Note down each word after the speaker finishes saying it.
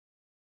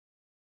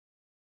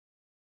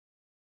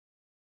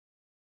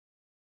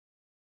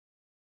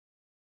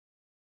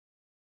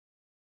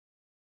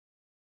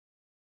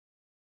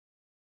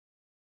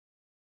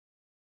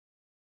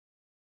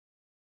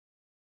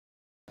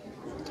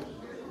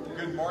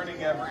Good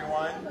morning,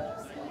 everyone.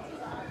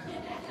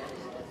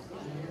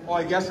 Well,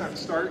 I guess I'm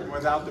starting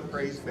without the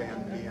praise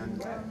band at the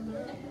end.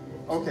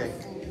 Okay.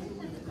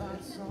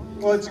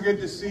 Well, it's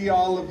good to see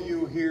all of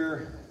you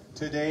here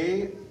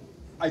today.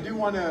 I do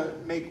want to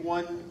make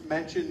one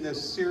mention,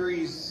 this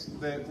series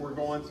that we're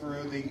going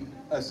through, the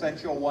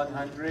Essential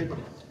 100.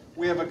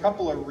 We have a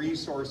couple of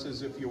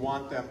resources if you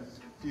want them.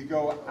 If you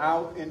go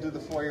out into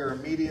the foyer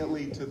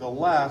immediately to the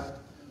left,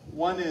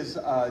 one is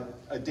a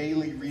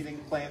daily reading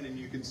plan, and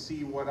you can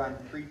see what I'm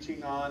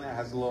preaching on. It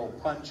has a little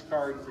punch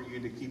card for you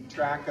to keep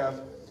track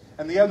of.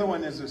 And the other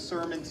one is a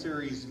sermon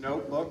series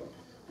notebook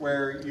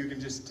where you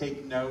can just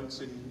take notes,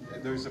 and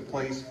there's a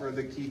place for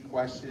the key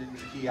question,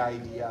 key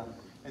idea.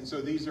 And so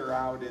these are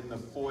out in the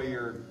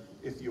foyer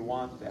if you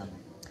want them.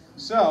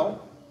 So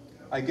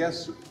I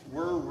guess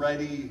we're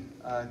ready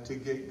to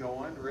get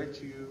going. Rich,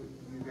 you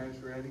guys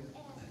ready?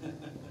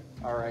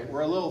 All right.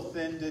 We're a little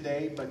thin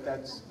today, but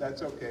that's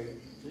okay.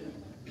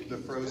 The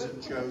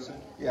frozen chosen.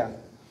 Yeah,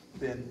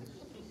 thin.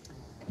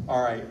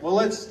 All right. Well,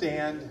 let's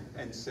stand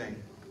and sing.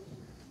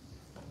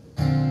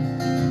 To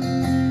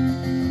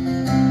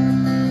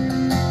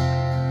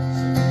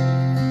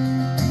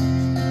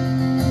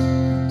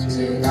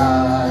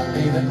God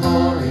be the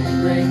glory,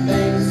 great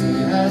things He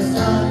has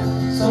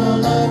done. So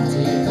loved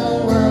He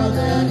the world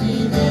that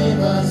He gave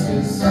us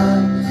His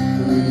Son,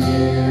 who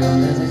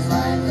yielded His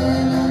life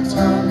an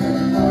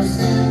atonement for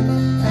sin,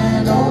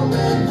 and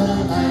opened the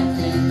life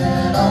gate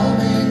that all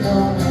may go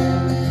in.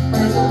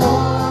 Praise the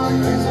Lord,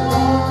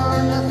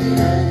 let the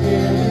earth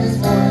hear His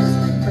voice.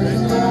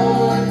 Praise the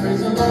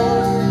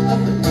Lord,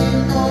 let the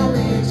people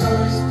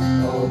rejoice.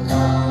 Oh,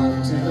 come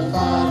to the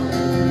Father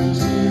through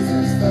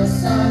Jesus the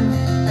Son,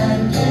 and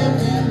give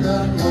Him the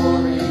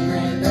glory,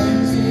 great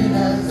things He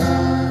has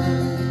done.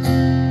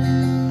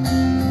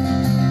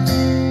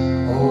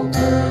 Oh,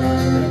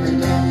 perfect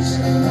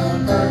redemption, the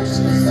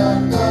purchase of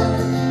blood,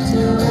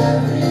 to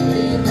every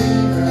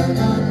believer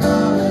the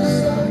promise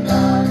of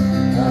God.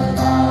 The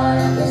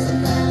marvelous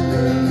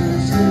offender who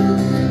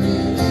truly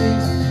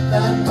believes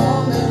that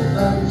moment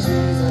from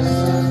Jesus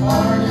a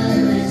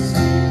pardon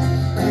receives.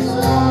 Praise the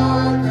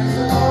Lord,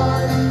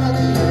 let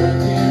the earth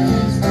hear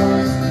His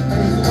voice.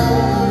 Praise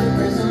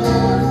the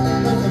Lord,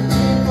 let the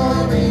people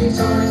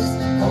rejoice.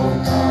 Oh,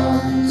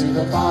 come to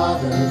the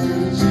Father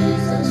through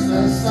Jesus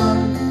the Son,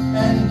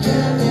 and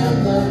give Him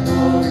the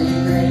glory,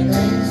 great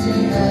things He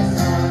has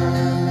done.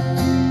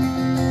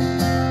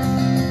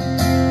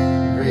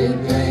 Great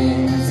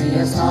things He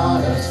has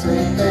taught us,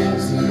 great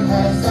things He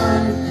has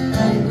done,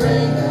 and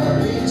great are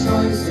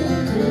rejoicing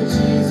through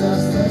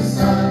Jesus the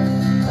Son.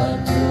 But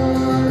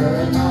purer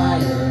and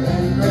higher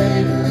and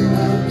greater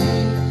will be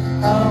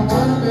our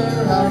wonder,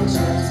 our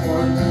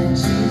transport in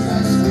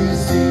Jesus we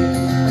see.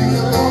 Praise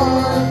the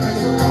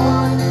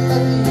Lord,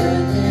 let the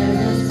earth hear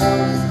His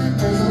voice.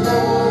 Praise the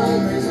Lord,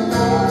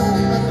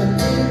 let the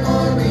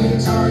people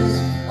rejoice.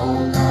 Oh,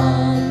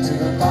 come to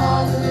the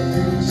Father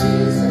through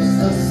Jesus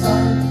the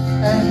Son,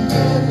 and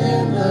give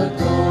Him the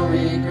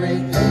glory,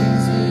 great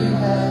things He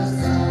has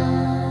done.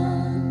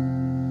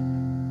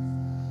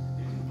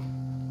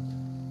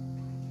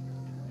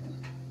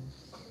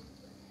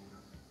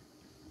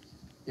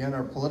 In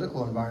our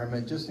political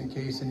environment, just in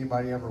case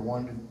anybody ever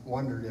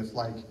wondered if,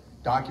 like,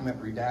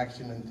 document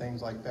redaction and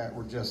things like that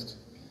were just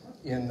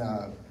in,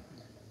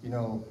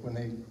 when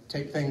they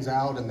take things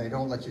out and they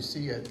don't let you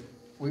see it,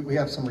 we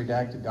have some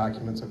redacted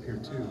documents up here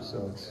too,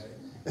 so it's...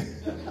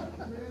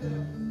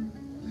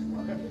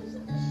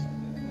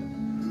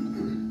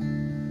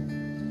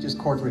 just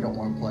chords we don't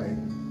want to play.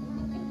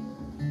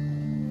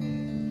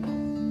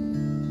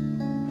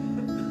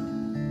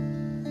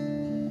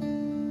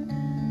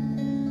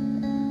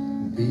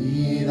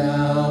 Be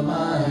thou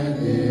my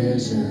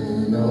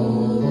vision, O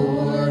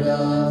Lord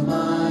of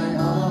my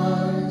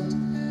heart,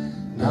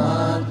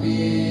 not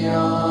be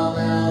all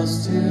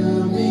else to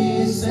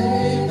me,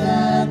 save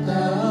that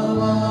thou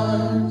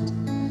art.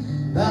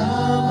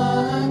 Thou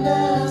my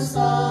best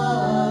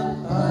thought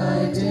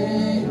by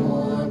day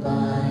or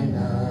by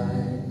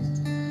night,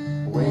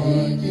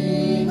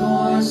 waking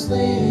or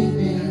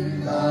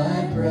sleeping,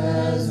 thy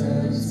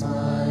presence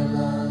my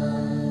life.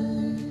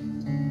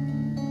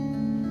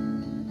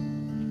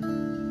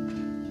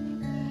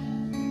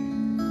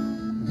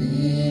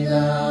 Be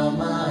thou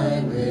my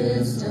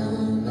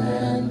wisdom,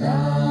 and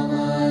thou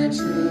my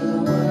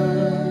true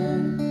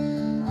word.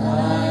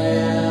 I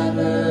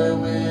ever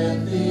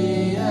with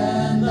thee,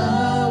 and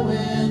thou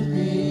with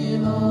me,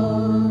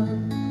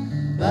 Lord.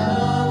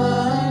 Thou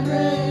my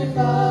great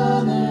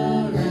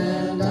Father,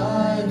 and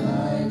I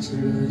thy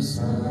true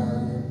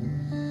Son.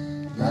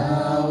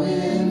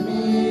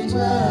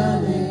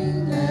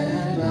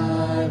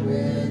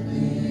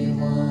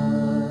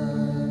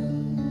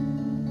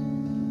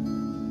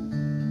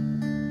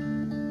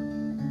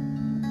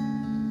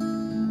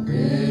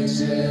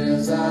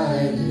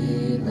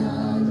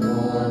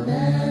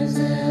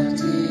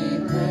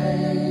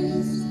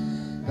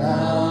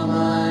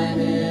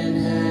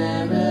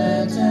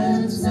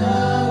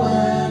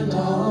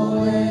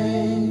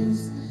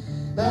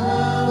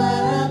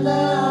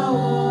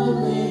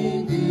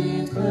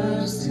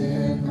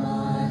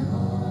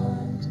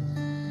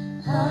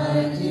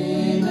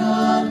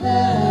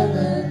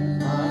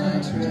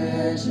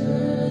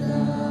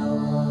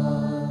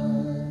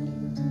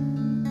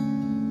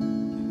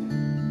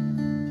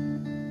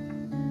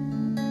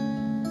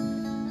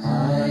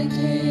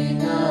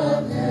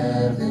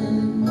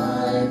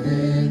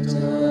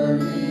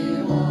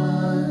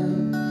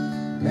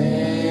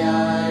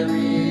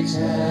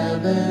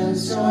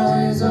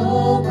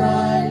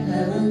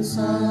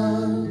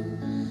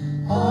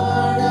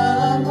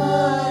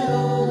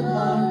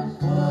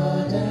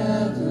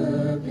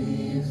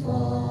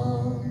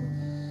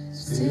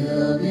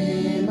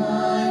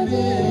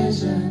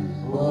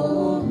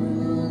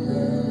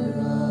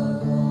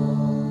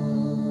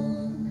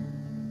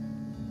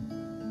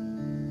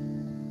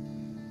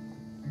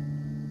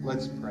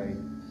 Let's pray.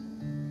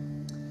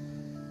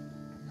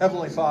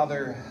 Heavenly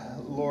Father,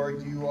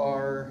 Lord, you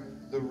are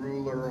the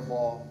ruler of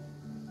all.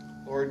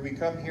 Lord, we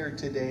come here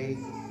today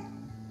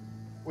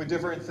with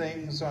different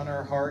things on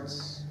our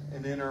hearts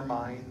and in our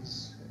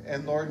minds.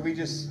 And Lord, we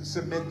just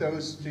submit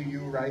those to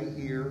you right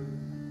here,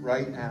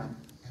 right now.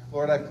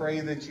 Lord, I pray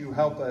that you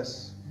help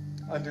us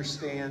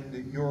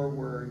understand your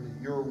word,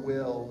 your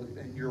will,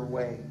 and your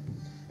way.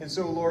 And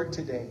so, Lord,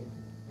 today,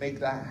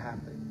 make that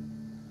happen.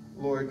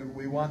 Lord,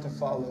 we want to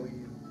follow you.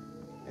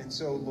 And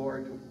so,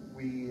 Lord,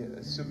 we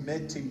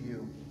submit to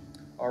you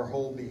our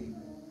whole being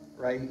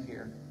right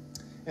here.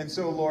 And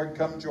so, Lord,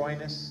 come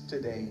join us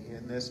today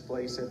in this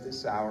place at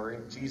this hour.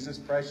 In Jesus'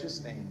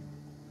 precious name,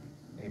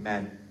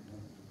 amen.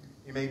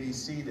 You may be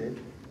seated.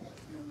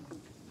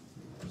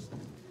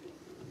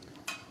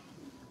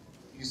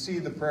 You see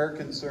the prayer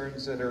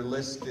concerns that are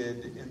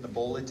listed in the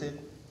bulletin.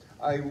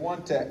 I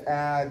want to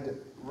add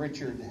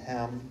Richard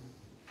Hem.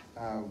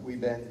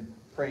 We've been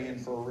praying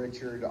for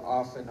Richard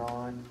off and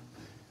on,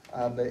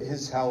 but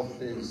his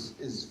health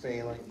is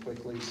failing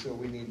quickly, so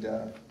we need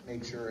to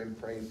make sure and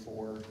pray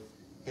for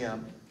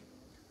him.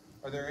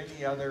 Are there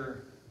any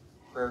other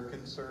prayer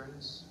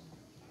concerns?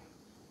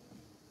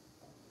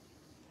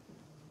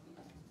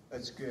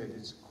 That's good.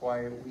 It's a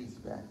quiet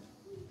week then.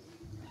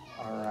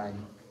 All right.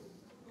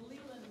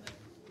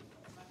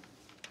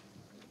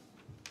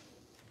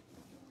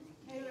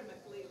 Taylor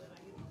McLeland, I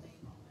get the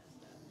name all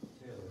messed up.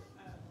 Taylor.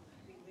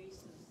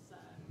 Lisa's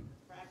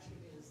fractured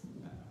his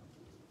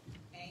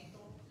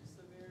ankle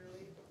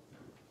severely.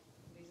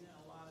 He's in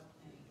a lot of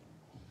pain.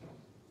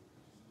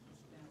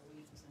 It's been a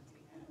week since he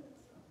had it.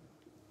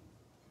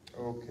 So.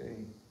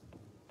 Okay.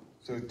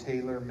 So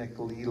Taylor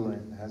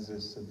McLeland has a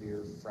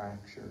severe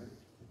fracture.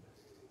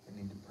 I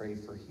need to pray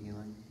for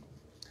healing.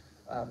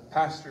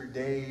 Pastor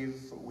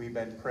Dave, we've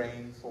been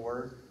praying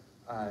for.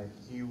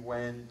 He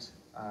went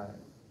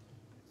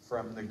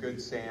from the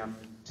Good Sam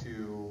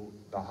to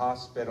the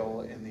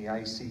hospital in the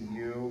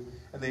ICU,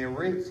 and they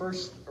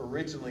first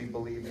originally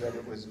believed that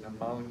it was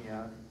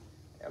pneumonia,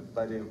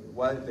 but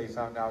they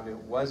found out it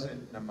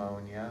wasn't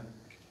pneumonia,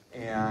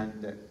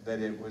 and that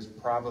it was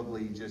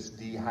probably just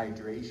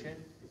dehydration.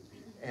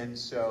 And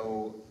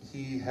so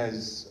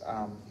he's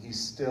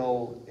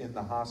still in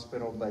the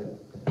hospital,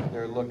 but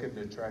they're looking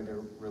to try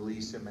to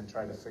release him and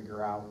try to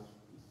figure out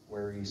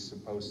where he's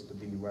supposed to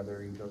be,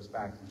 whether he goes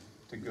back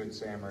to Good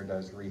Sam or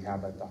does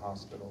rehab at the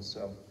hospital.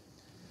 So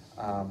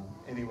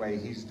anyway,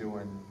 he's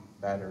doing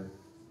better.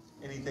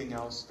 Anything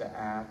else to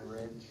add,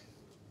 Rich?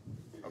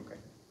 Okay.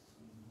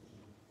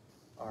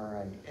 All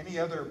right. Any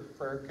other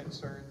prayer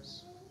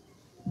concerns?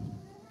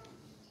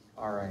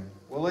 All right.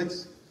 Well,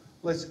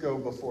 let's go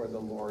before the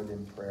Lord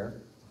in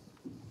prayer.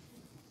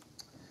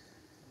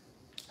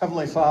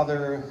 Heavenly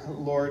Father,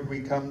 Lord, we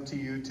come to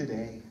you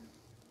today.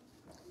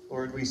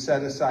 Lord, we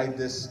set aside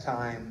this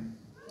time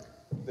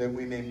that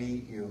we may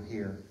meet you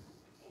here.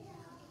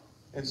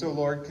 And so,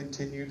 Lord,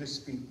 continue to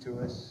speak to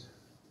us.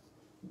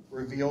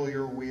 Reveal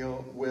your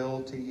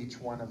will to each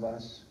one of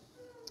us.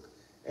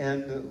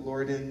 And,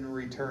 Lord, in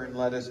return,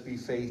 let us be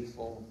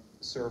faithful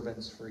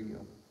servants for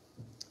you.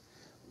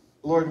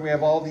 Lord, we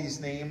have all these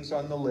names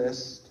on the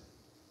list.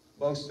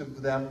 Most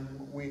of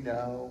them we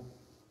know,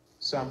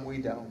 some we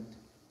don't.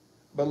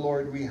 But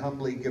Lord, we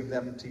humbly give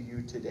them to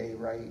you today,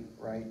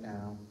 right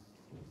now.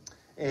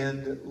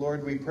 And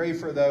Lord, we pray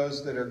for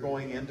those that are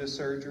going into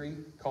surgery.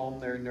 Calm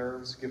their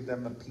nerves, give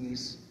them a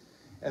peace.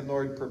 And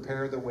Lord,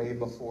 prepare the way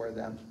before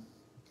them.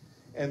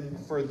 And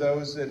for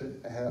those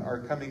that are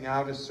coming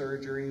out of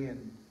surgery,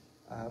 and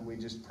we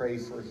just pray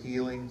for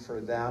healing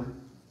for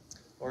them.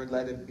 Lord,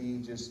 let it be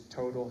just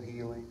total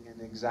healing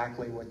and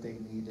exactly what they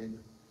needed.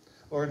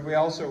 Lord, we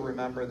also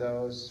remember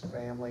those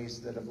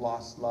families that have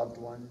lost loved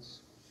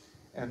ones,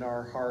 and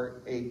our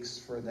heart aches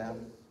for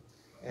them.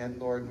 And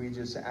Lord, we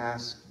just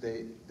ask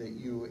that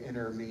you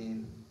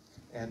intervene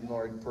and,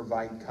 Lord,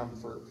 provide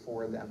comfort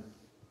for them.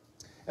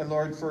 And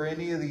Lord, for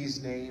any of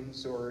these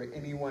names or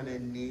anyone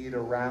in need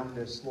around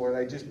us, Lord,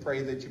 I just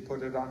pray that you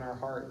put it on our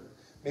heart.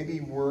 Maybe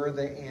we're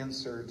the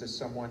answer to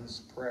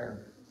someone's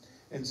prayer.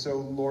 And so,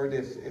 Lord,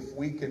 if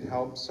we can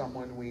help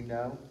someone we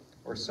know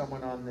or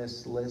someone on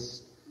this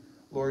list,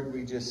 Lord,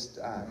 we just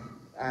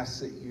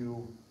ask that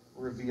you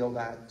reveal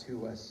that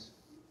to us.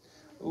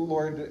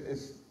 Lord, if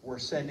we're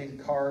sending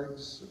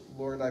cards,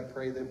 Lord, I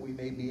pray that we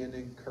may be an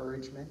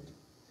encouragement.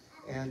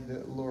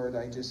 And Lord,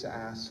 I just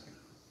ask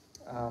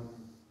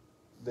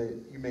that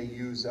you may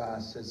use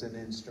us as an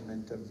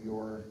instrument of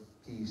your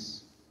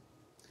peace.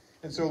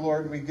 And so,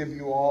 Lord, we give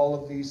you all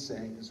of these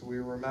things. We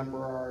remember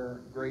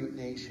our great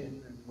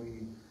nation, and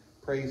we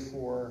pray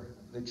for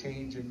the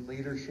change in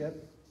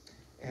leadership.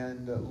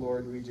 And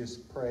Lord, we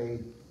just pray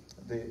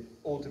that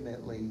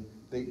ultimately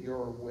that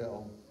your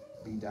will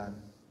be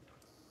done.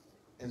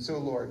 And so,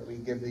 Lord, we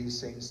give these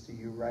things to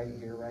you right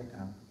here, right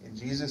now. In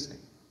Jesus' name,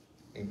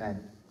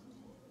 amen.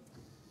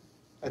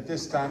 At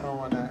this time, I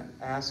want to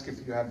ask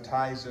if you have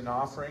tithes and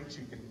offerings,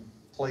 you can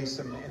place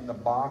them in the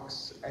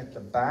box at the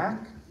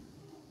back.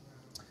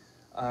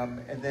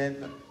 And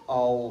then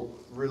I'll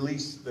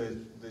release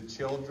the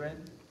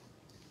children.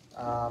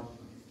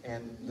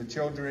 And the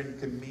children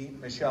can meet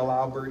Michelle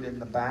Albert in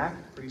the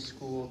back,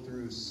 preschool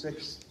through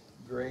 6th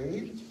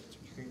grade.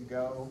 You can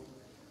go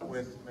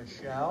with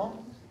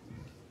Michelle.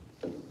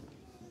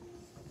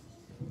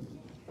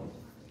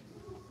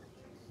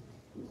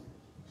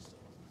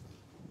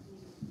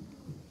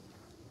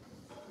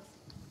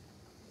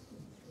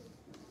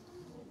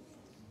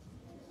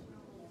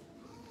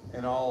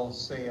 And I'll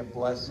say a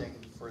blessing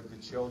for the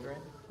children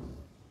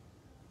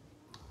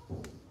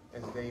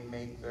as they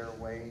make their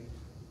way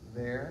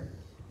there.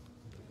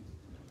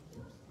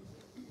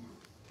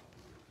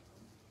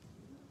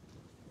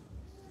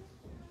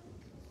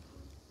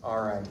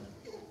 All right,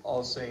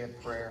 I'll say a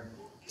prayer.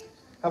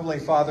 Heavenly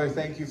Father,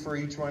 thank you for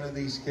each one of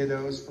these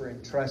kiddos, for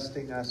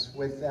entrusting us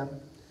with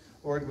them.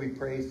 Lord, we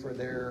pray for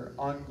their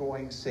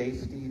ongoing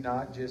safety,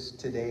 not just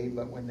today,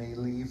 but when they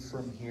leave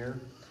from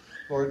here.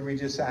 Lord, we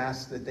just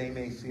ask that they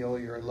may feel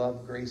your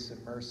love, grace,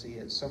 and mercy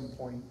at some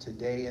point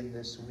today and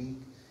this week.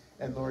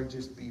 And Lord,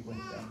 just be with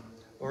them.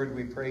 Lord,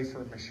 we pray for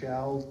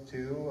Michelle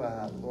too.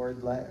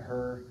 Lord, let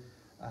her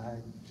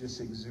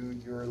just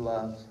exude your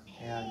love.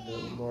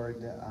 And Lord,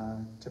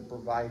 to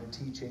provide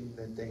teaching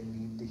that they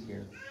need to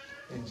hear.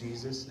 In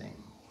Jesus'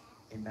 name,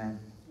 amen.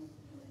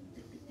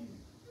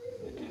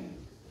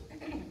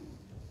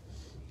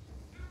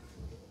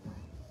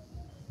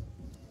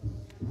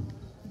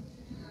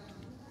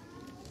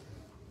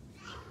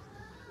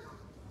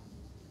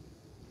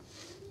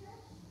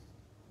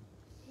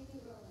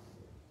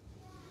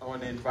 I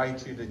want to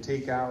invite you to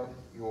take out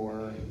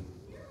your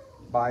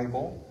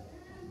Bible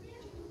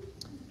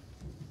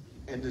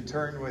and to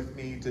turn with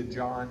me to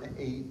John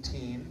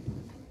 18.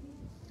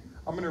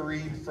 I'm going to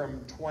read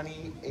from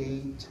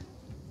 28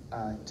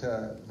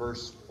 to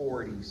verse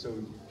 40. So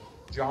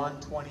John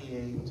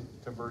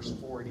 28 to verse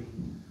 40.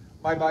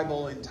 My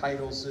Bible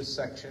entitles this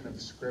section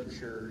of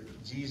Scripture,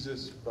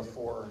 Jesus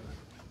Before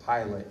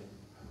Pilate.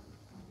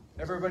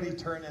 Everybody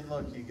turn and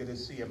look. You get to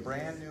see a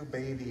brand new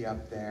baby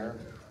up there.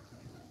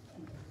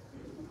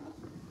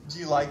 Do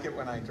you like it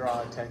when I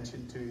draw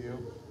attention to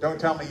you? Don't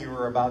tell me you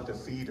were about to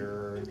feed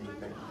her or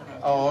anything.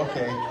 Oh,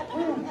 okay.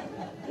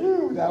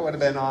 Ooh, that would have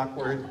been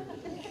awkward.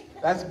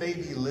 That's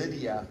baby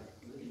Lydia.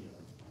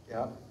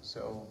 Yep,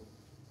 so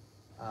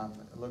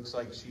it looks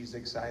like she's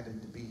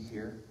excited to be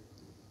here.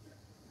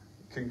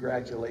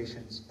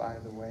 Congratulations, by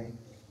the way.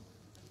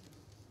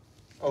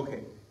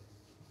 Okay,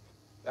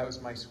 that was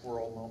my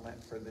squirrel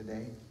moment for the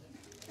day,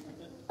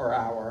 or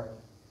hour.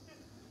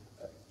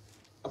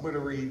 I'm going to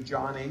read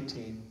John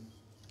 18.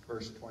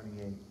 Verse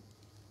 28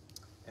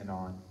 and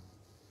on.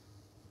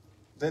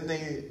 Then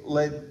they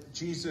led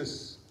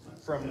Jesus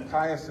from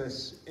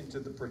Caiaphas into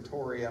the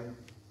praetorium,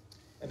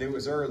 and it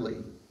was early.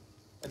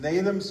 And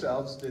they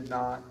themselves did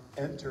not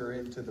enter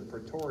into the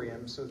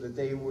praetorium so that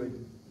they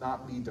would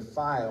not be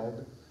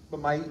defiled,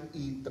 but might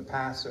eat the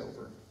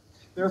Passover.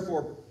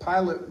 Therefore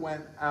Pilate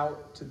went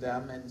out to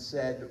them and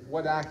said,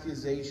 "What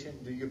accusation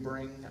do you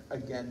bring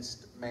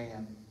against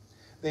man?"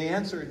 They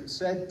answered and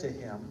said to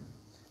him,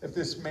 "If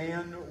this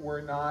man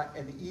were not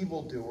an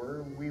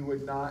evildoer, we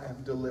would not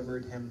have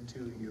delivered him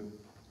to you."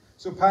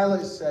 So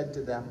Pilate said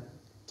to them,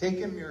 "Take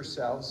him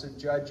yourselves and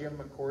judge him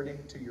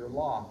according to your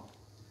law."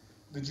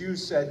 The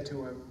Jews said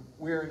to him,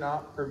 "We are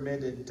not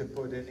permitted to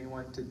put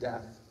anyone to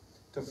death,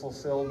 to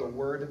fulfill the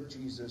word of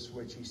Jesus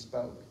which he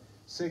spoke,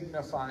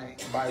 signifying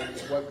by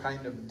what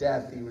kind of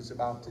death he was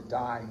about to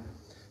die."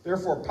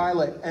 Therefore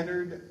Pilate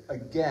entered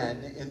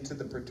again into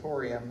the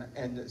praetorium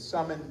and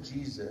summoned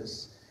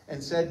Jesus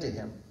and said to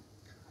him,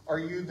 "Are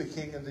you the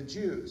king of the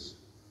Jews?"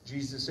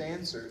 Jesus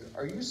answered,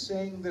 "Are you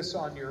saying this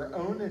on your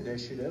own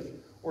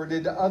initiative, or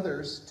did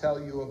others tell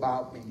you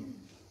about me?"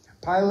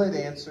 Pilate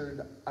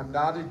answered, "I'm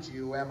not a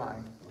Jew, am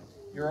I?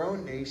 Your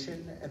own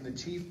nation and the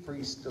chief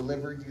priests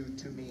delivered you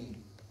to me.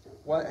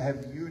 What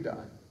have you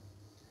done?"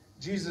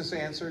 Jesus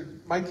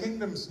answered, "My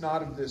kingdom's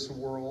not of this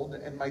world,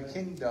 and if my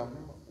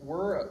kingdom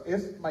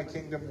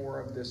were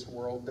of this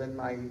world, then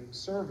my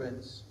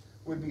servants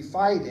would be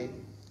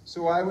fighting,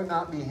 so I would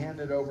not be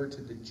handed over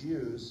to the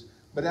Jews.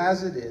 But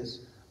as it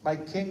is, my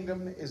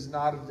kingdom is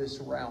not of this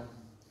realm."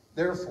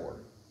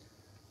 Therefore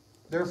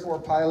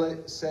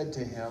Pilate said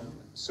to him,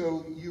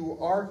 "So you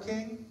are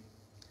king?"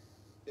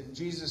 And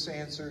Jesus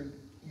answered,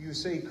 "You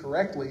say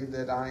correctly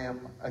that I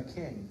am a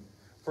king.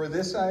 For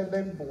this I have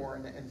been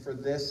born, and for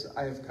this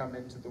I have come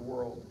into the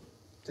world,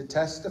 to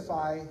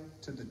testify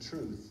to the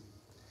truth.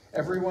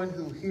 Everyone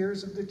who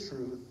hears of the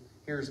truth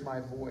hears my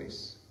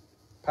voice."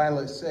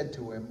 Pilate said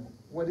to him,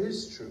 "What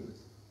is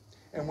truth?"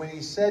 And when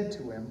he said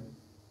to him,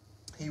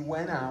 he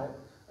went out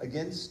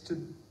against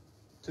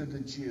to the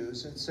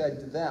Jews and said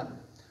to them,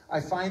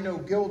 "I find no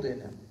guilt in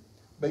him,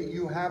 but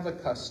you have a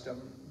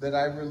custom that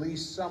I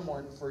release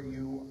someone for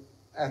you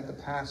at the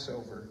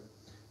Passover.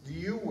 Do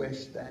you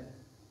wish then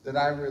that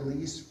I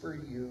release for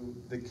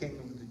you the king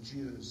of the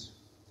Jews?"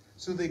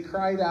 So they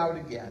cried out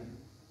again,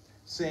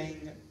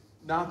 saying,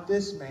 "Not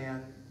this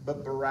man,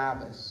 but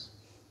Barabbas."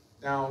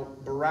 Now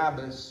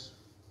Barabbas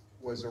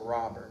was a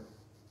robber.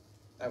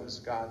 That was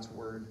God's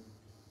word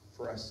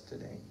for us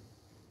today.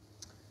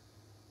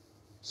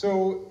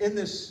 So in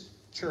this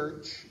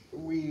church,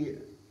 we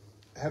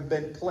have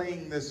been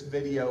playing this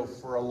video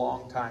for a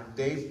long time.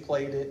 Dave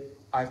played it,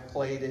 I've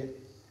played it,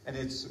 and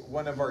it's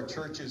one of our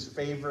church's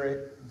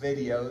favorite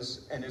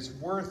videos, and it's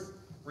worth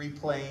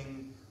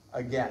replaying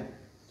again.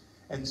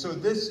 And so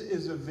this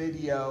is a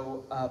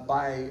video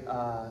by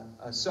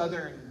a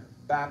Southern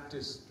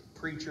Baptist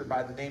preacher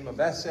by the name of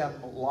S.M.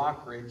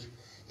 Lockridge.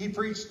 He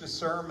preached a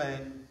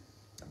sermon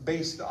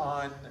based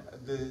on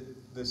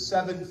the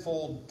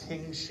sevenfold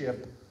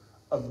kingship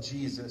of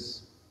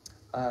Jesus.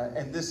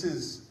 And this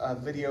is a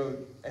video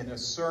and a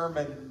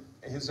sermon,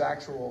 his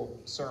actual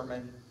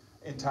sermon,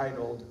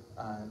 entitled,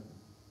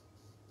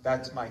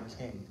 That's My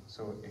King.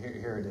 So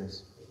here it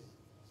is.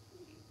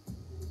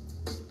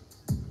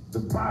 The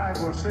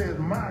Bible says,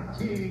 my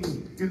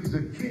king is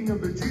the king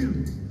of the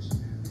Jews.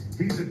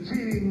 He's the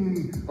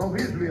king of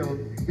Israel.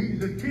 He's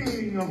the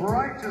king of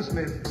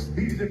righteousness.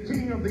 He's the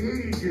king of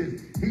the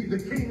ages. He's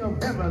the king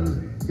of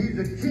heaven. He's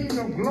the king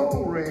of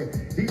glory.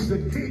 He's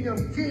the king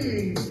of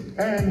kings.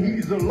 And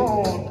he's the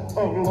Lord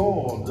of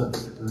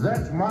lords.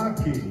 That's my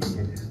king.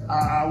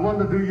 I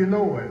wonder, do you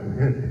know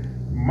him?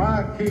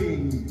 My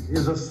king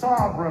is a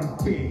sovereign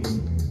king.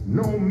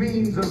 No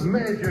means of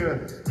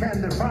measure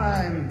can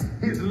define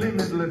his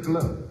limitless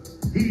love.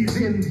 He's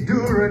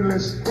enduringly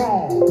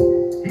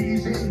strong.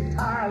 He's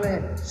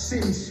entirely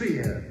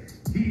sincere.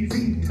 He's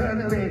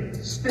eternally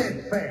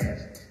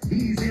steadfast.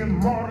 He's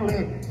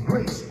immortally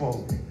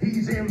graceful.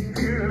 He's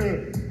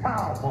imperially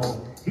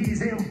powerful.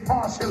 He's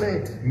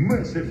impartially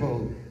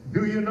merciful.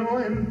 Do you know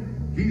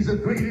him? He's the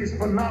greatest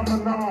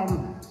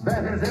phenomenon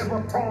that has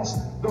ever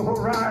crossed the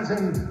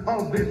horizon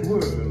of this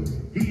world.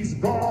 He's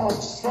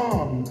God's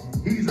Son.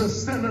 He's a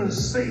sinner's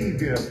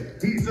Savior.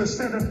 He's the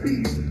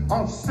centerpiece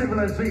of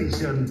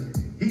civilization.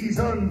 He's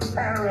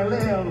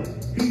unparalleled.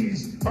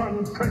 He's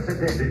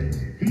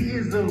unprecedented. He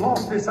is the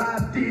loftiest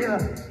idea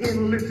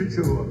in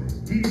literature.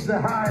 He's the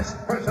highest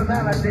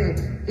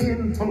personality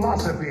in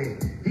philosophy.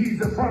 He's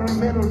the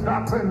fundamental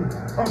doctrine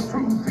of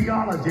true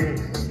theology.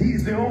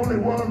 He's the only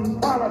one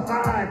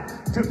qualified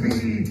to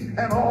be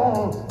an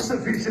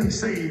all-sufficient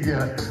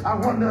Savior. I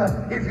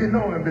wonder if you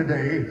know him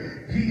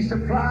today. He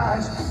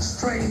supplies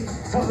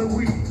strength for the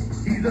weak.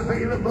 He's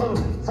available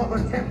for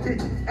the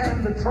tempted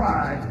and the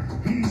tried.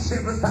 He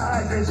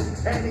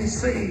sympathizes and he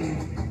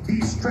saves.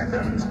 He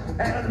strengthens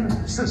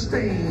and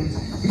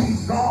sustains.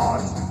 He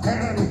guards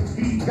and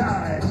he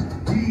guides.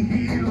 He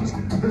heals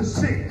the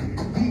sick.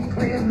 He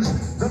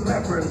cleanses the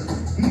lepers.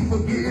 He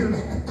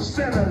forgives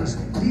sinners.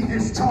 He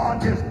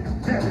discharges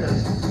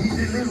debtors. He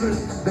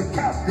delivers the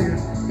captive.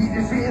 He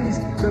defends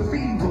the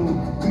feeble.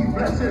 He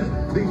blesses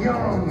the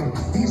young.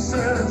 He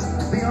serves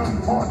the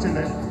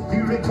unfortunate. He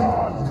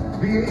regards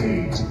the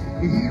aged.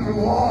 He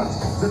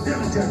rewards the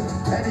diligent,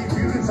 and he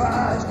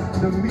beautifies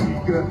the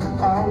meek.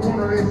 I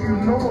wonder if you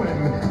know him.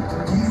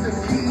 He's the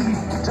key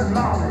to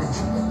knowledge.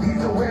 He's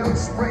the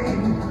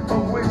wellspring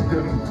of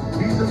wisdom.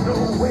 He's the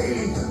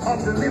doorway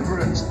of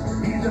deliverance.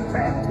 He's the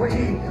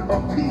pathway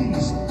of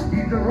peace.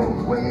 He's the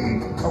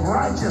roadway of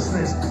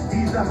righteousness.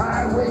 He's the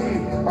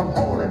highway of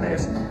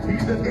holiness.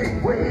 He's the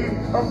gateway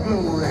of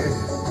glory.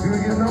 Do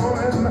you know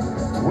him?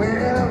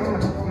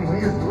 Well,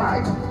 his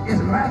life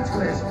is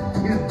matchless.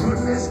 His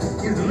goodness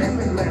is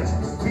limitless.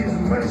 His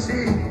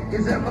mercy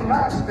is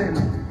everlasting.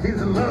 His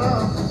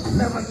love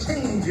never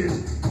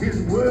changes.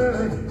 His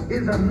word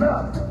is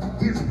enough.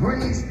 His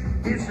grace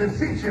is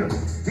sufficient.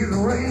 His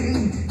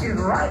reign is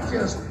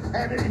righteous.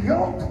 And his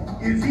yoke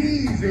is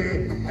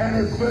easy. And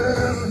his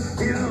burden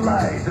is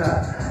light.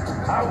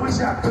 I wish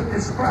I could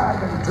describe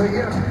him to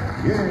you.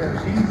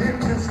 Yes, he's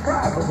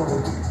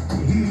indescribable.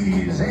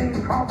 He's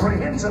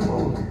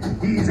incomprehensible.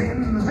 He's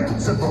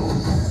invincible.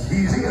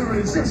 He's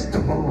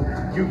irresistible.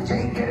 You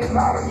can't get him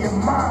out of your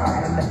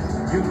mind.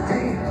 You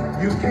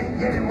can't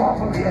get him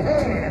off of your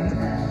hands.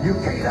 You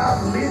can't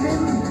outlive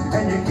him,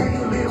 and you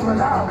can't live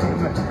without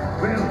him.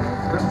 Well,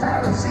 the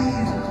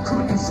Pharisees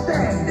couldn't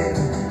stand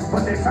him,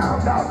 but they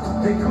found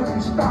out they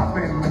couldn't stop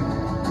him.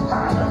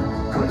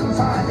 Pilate couldn't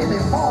find any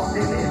fault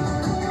in him.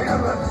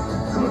 Herod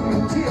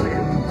couldn't kill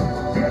him.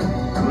 Death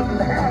couldn't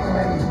handle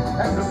him,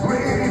 and the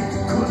grave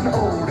couldn't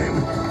hold him.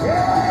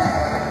 Yeah!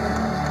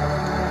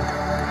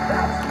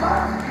 That's my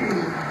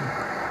king.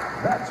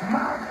 That's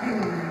my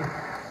king.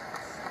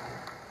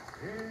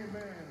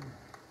 Amen.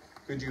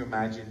 Could you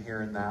imagine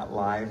hearing that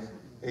live?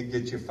 It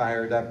gets you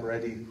fired up,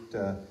 ready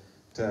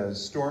to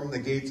storm the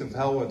gates of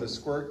hell with a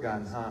squirt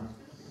gun, huh?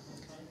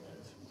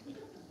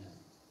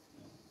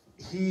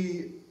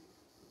 He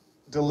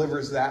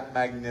delivers that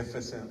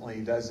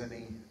magnificently, doesn't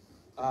he?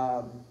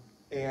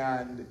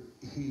 And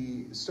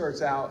he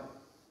starts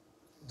out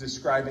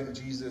describing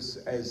Jesus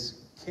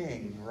as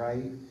king,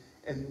 right?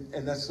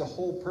 And that's the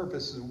whole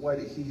purpose of what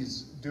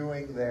he's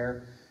doing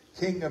there.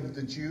 King of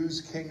the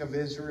Jews, King of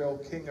Israel,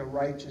 King of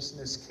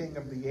righteousness, King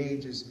of the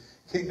ages,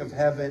 King of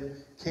heaven,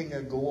 King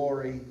of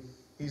glory.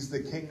 He's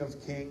the King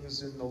of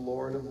kings and the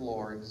Lord of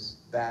lords.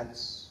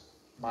 That's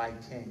my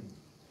king.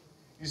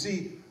 You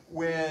see,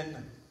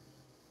 when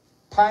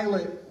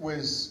Pilate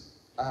was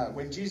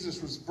when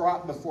Jesus was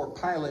brought before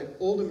Pilate,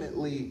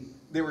 ultimately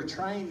they were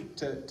trying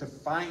to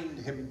find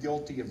him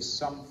guilty of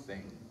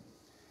something.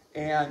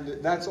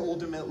 And that's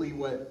ultimately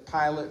what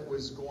Pilate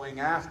was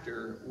going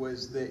after,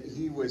 was that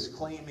he was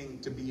claiming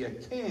to be a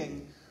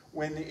king,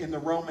 when in the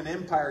Roman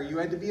Empire you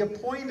had to be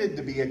appointed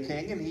to be a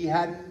king, and he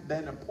hadn't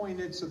been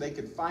appointed, so they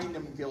could find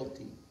him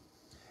guilty.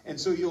 And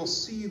so you'll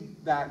see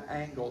that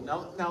angle.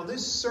 Now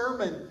this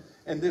sermon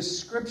and this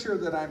scripture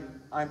that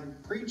I'm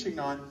preaching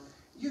on,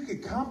 you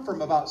could come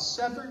from about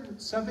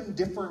seven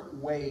different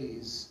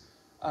ways.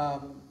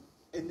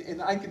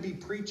 And I could be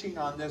preaching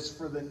on this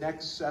for the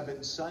next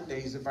 7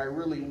 Sundays if I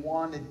really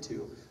wanted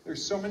to.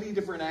 There's so many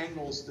different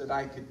angles that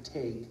I could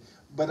take.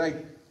 But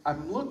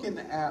I'm looking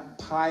at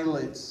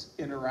Pilate's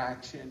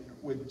interaction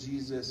with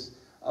Jesus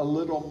a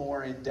little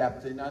more in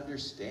depth in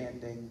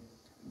understanding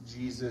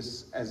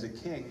Jesus as a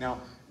king. Now,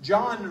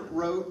 John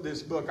wrote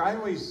this book. I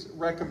always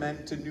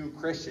recommend to new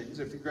Christians,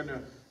 if you're going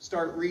to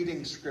start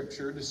reading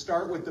Scripture, to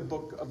start with the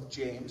book of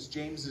James.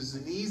 James is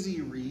an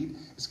easy read.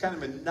 It's kind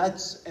of a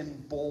nuts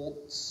and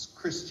bolts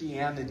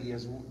Christianity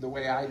is the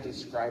way I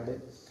describe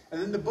it.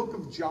 And then the book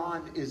of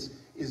John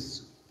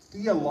is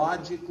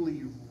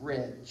theologically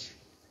rich.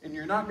 And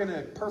you're not going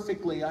to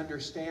perfectly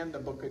understand the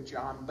book of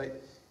John,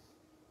 but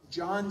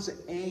John's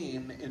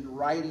aim in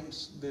writing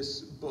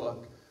this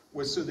book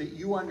was so that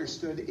you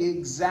understood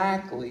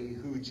exactly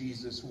who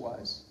Jesus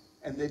was,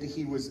 and that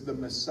he was the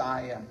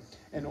Messiah,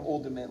 and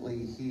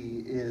ultimately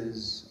he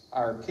is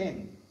our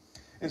king.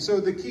 And so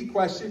the key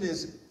question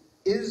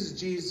is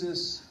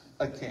Jesus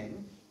a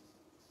king?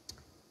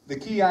 The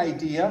key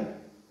idea,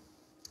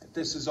 if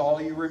this is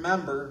all you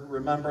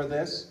remember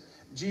this: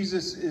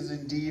 Jesus is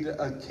indeed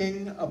a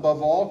king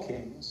above all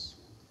kings,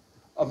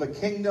 of a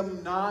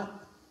kingdom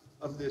not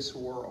of this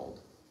world.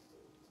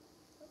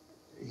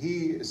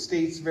 He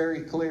states very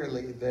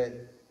clearly that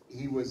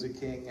he was a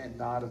king and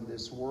not of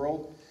this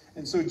world.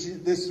 And so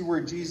this is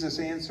where Jesus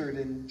answered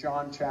in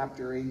John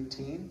chapter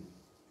 18.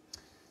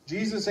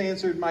 Jesus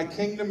answered, "My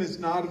kingdom is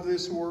not of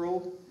this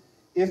world.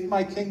 If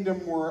my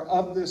kingdom were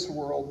of this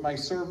world, my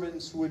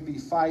servants would be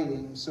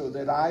fighting so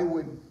that I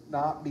would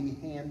not be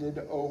handed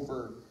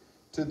over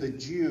to the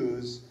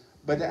Jews.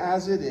 But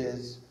as it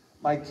is,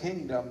 my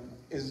kingdom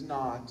is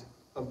not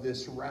of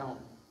this realm."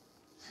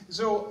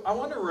 So I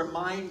want to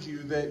remind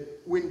you that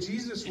when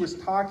Jesus was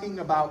talking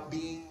about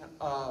being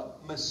a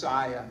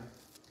Messiah,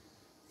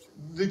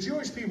 the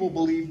Jewish people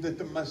believed that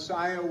the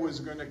Messiah was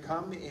going to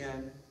come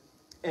in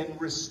and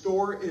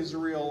restore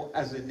Israel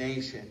as a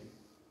nation.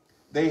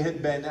 They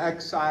had been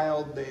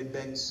exiled, they had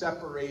been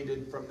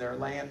separated from their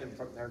land and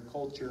from their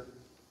culture,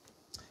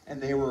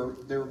 and they were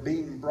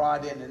being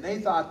brought in, and they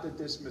thought that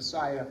this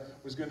Messiah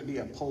was going to be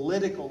a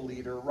political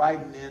leader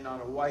riding in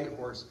on a white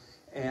horse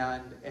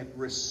and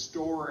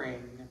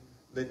restoring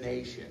the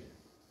nation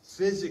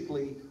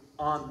physically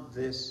on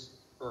this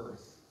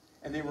earth.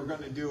 And they were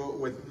going to do it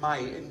with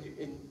might. And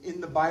in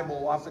the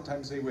Bible,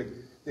 oftentimes they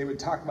would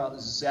talk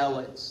about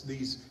zealots,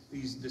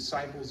 these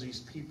disciples, these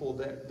people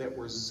that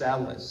were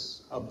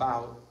zealous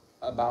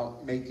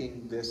about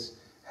making this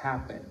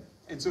happen.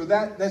 And so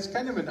that's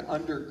kind of an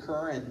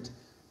undercurrent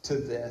to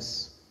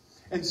this.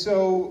 And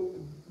so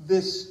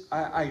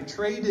I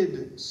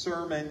traded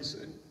sermons.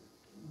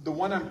 The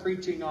one I'm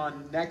preaching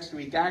on next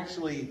week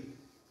actually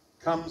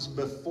comes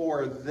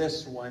before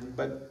this one,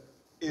 but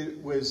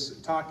it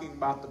was talking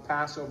about the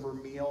Passover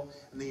meal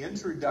and the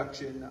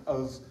introduction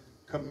of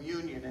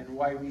communion and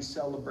why we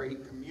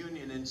celebrate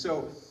communion. And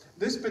so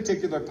this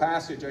particular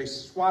passage, I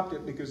swapped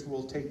it because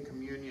we'll take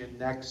communion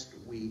next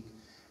week.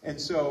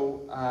 And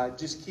so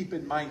just keep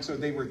in mind, so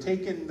they were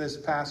taking this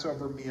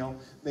Passover meal,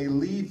 they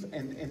leave,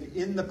 and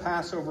in the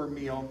Passover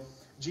meal,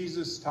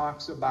 Jesus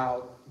talks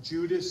about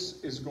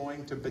Judas is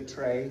going to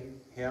betray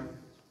him.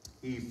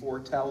 He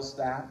foretells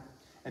that.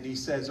 And he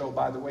says, "Oh,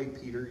 by the way,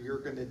 Peter, you're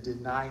going to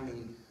deny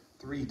me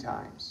 3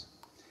 times.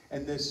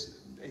 And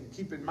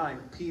keep in mind,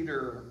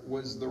 Peter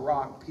was the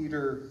rock.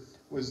 Peter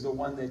was the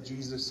one that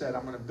Jesus said,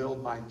 "I'm going to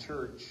build my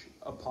church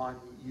upon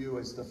you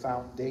as the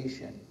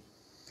foundation."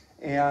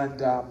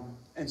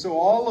 And so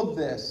all of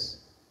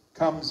this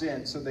comes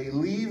in. So they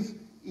leave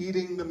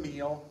eating the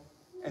meal,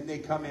 and they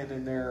come in,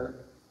 and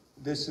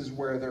this is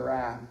where they're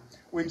at.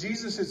 When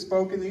Jesus had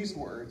spoken these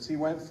words, he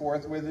went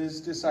forth with his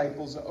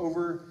disciples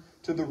over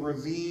to the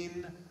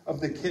ravine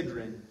of the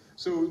Kidron.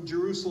 So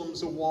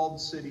Jerusalem's a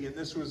walled city, and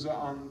this was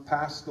on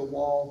past the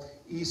wall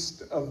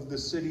east of the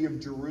city of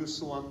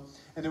Jerusalem.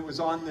 And it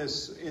was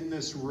in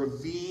this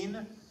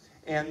ravine,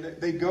 and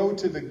they go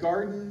to the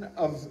Garden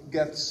of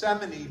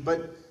Gethsemane,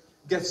 but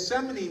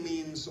Gethsemane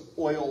means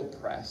oil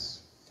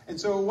press. And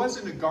so it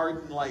wasn't a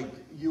garden like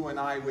you and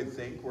I would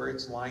think, where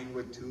it's lined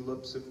with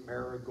tulips and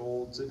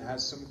marigolds and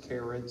has some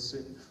carrots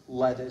and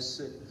lettuce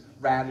and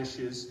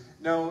radishes.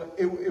 No,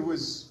 it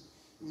was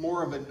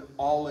more of an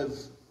olive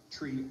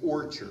tree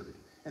orchard.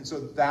 And so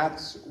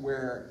that's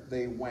where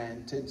they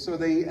went. And so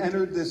they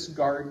entered this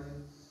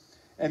garden.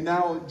 And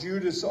now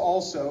Judas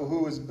also,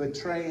 who was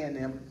betraying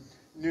him,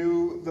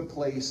 knew the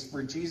place,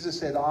 for Jesus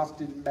had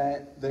often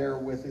met there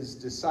with his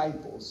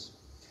disciples.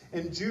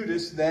 And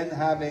Judas, then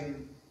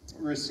having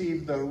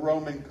received the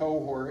Roman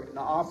cohort and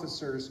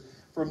officers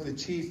from the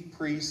chief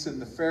priests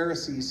and the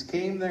Pharisees,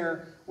 came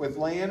there with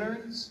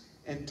lanterns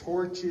and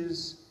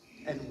torches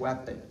and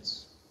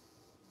weapons.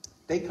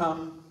 They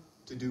come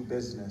to do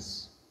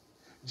business.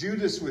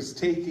 Judas was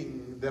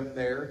taking them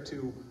there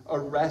to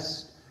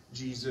arrest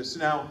Jesus.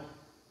 Now,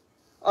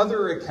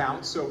 other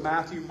accounts, so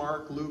Matthew,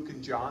 Mark, Luke,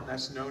 and John,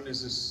 that's known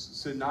as the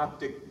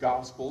synoptic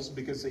gospels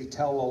because they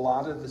tell a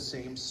lot of the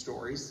same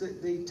stories.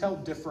 They tell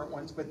different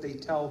ones, but they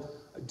tell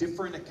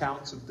different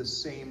accounts of the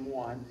same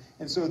one.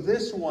 And so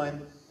this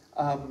one,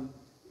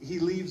 he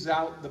leaves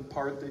out the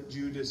part that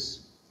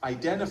Judas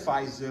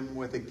identifies them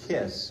with a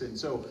kiss. And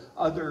so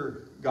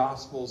other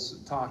gospels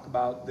talk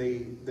about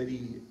that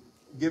he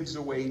gives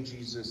away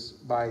Jesus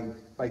by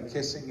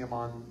kissing him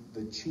on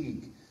the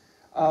cheek.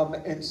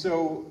 And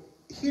so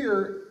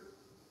here,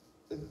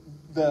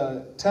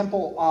 the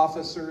temple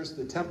officers,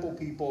 the temple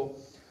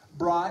people,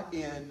 brought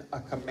in a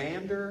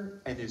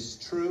commander and his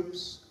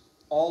troops,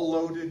 all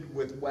loaded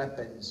with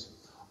weapons,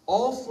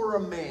 all for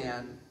a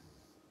man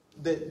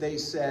that they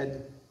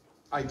said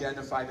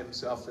identified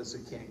himself as a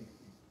king.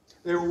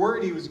 They were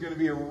worried he was going to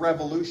be a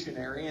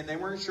revolutionary, and they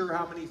weren't sure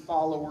how many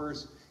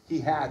followers he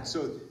had.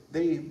 So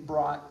they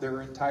brought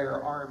their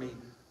entire army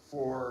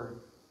for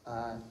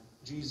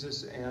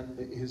Jesus and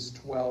his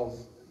 12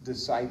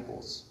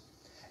 disciples.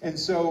 And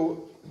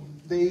so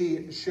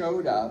they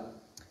showed up.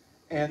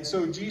 And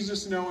so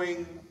Jesus,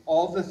 knowing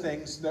all the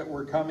things that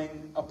were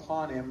coming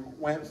upon him,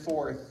 went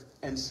forth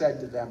and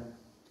said to them,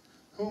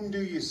 "Whom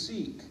do you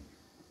seek?"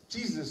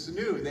 Jesus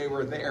knew they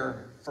were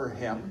there for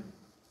him.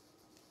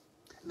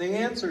 They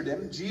answered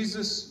him,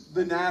 "Jesus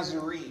the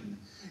Nazarene."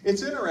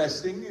 It's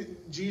interesting,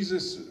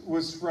 Jesus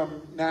was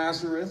from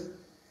Nazareth,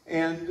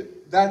 and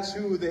that's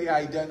who they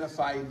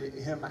identified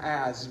him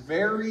as,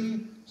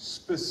 very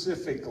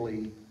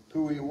specifically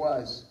who he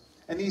was.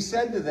 And he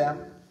said to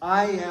them,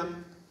 "I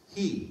am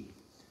he."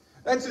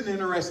 That's an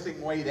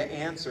interesting way to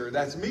answer.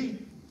 That's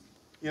me.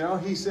 You know,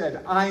 he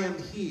said, "I am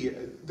he."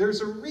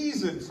 There's a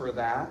reason for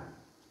that.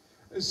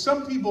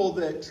 Some people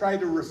that try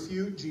to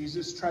refute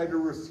Jesus, try to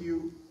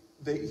refute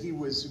that he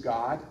was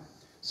God,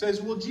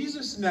 says, well,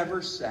 Jesus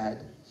never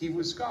said he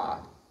was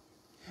God.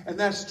 And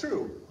that's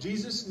true.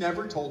 Jesus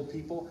never told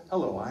people,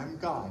 "Hello, I am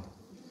God."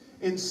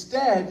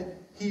 Instead,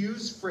 he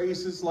used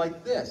phrases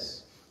like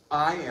this,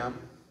 "I am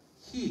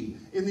he."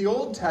 In the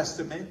Old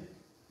Testament,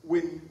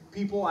 when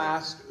people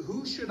asked,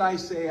 "Who should I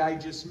say I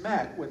just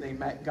met?" when they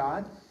met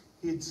God,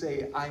 he'd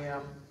say, I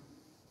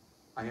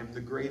am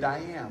the great I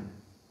am.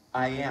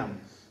 I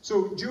am.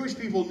 So Jewish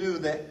people knew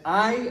that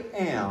I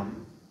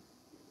am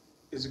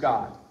is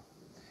God.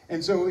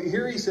 And so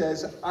here he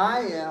says, "I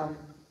am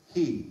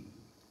he."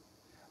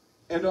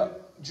 And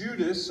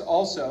Judas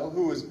also,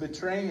 who was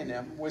betraying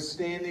him, was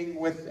standing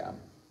with them.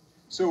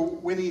 So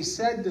when he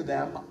said to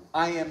them,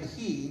 "I am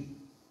he,"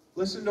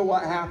 listen to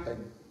what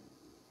happened.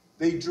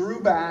 They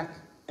drew back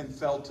and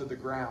fell to the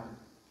ground.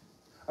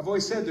 I've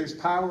always said there's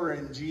power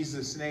in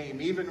Jesus'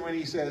 name. Even when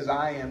he says,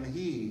 "I am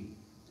he,"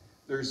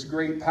 there's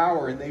great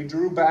power. And they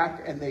drew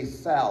back and they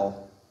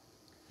fell.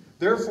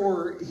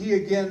 Therefore, he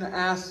again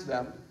asked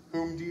them,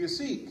 "Whom do you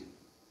seek?"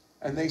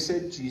 And they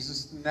said,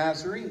 "Jesus the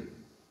Nazarene."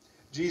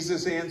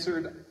 Jesus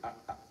answered,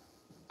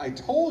 I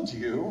told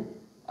you,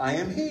 I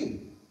am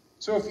he.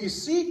 So if you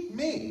seek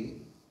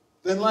me,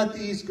 then let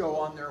these go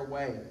on their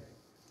way.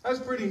 That's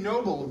pretty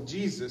noble of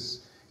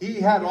Jesus. He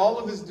had all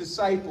of his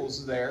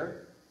disciples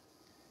there.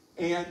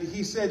 And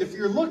he said, if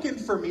you're looking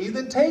for me,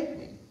 then take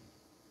me.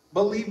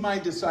 But leave my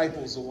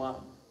disciples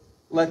alone.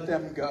 Let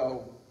them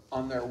go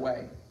on their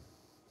way.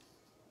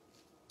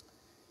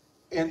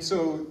 And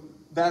so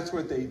that's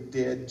what they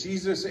did.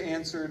 Jesus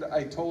answered,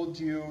 I told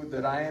you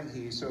that I am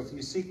he. So if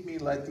you seek me,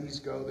 let these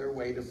go their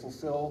way to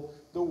fulfill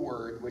the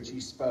word which he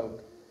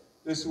spoke.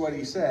 This is what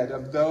he said.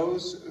 Of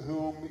those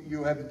whom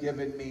you have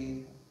given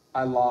me,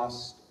 I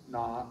lost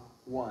not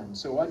one.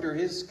 So under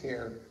his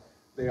care,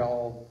 they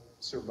all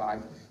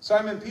survived.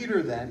 Simon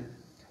Peter then,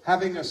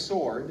 having a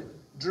sword,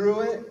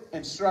 drew it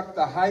and struck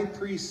the high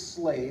priest's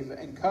slave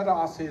and cut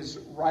off his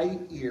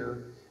right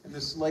ear. And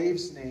the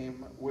slave's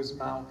name was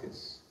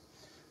Malchus.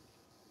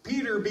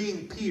 Peter,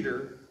 being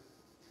Peter,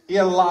 he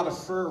had a lot of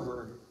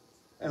fervor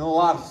and a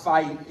lot of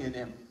fight in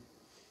him.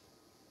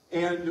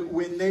 And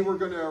when they were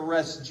going to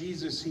arrest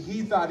Jesus,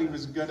 he thought he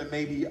was going to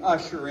maybe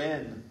usher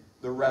in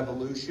the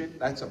revolution.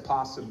 That's a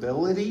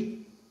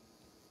possibility.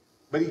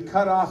 But he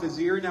cut off his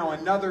ear. Now,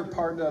 another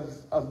part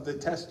of the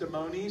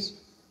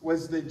testimonies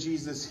was that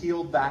Jesus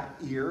healed that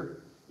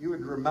ear. You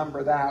would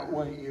remember that,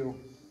 wouldn't you?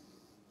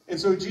 And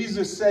so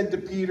Jesus said to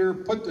Peter,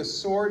 put the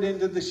sword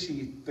into the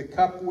sheath. The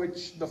cup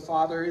which the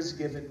Father has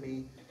given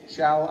me,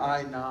 shall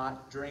I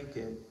not drink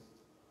it?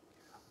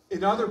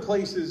 In other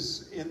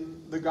places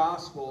in the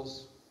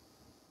Gospels,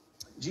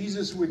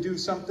 Jesus would do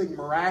something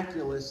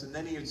miraculous, and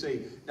then he would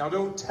say, now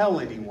don't tell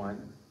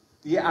anyone.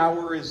 The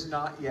hour is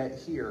not yet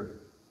here.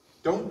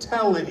 Don't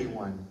tell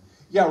anyone.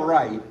 Yeah,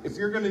 right.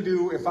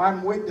 If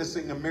I'm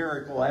witnessing a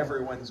miracle,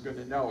 everyone's going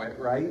to know it,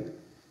 right?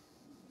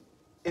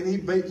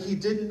 But he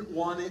didn't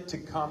want it to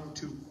come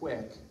too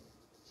quick.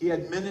 He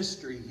had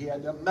ministry. He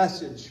had a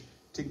message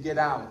to get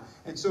out.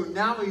 And so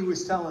now he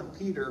was telling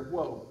Peter,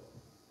 whoa,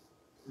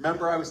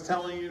 remember I was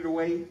telling you to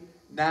wait?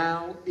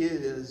 Now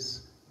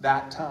is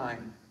that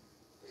time.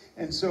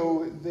 And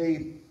so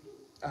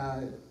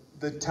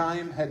the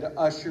time had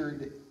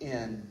ushered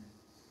in.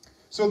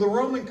 So the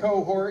Roman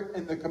cohort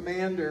and the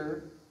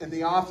commander and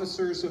the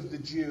officers of the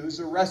Jews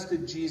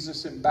arrested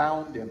Jesus and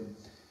bound him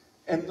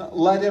and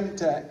led him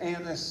to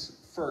Annas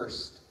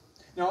first.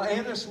 Now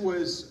Annas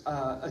was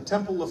a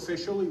temple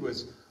official. He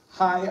was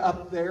high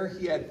up there.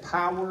 He had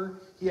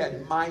power, he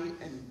had might,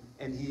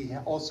 and he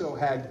also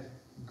had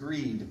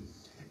greed.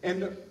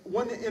 And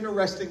one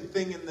interesting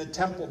thing in the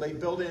temple, they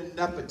built in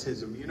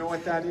nepotism. You know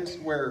what that is?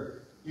 Where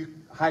you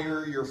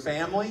hire your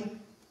family.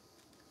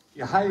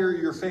 You hire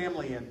your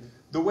family in.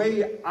 The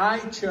way I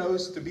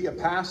chose to be a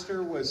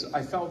pastor was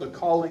I felt a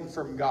calling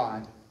from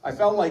God. I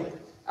felt like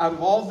out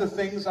of all the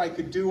things I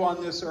could do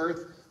on this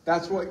earth,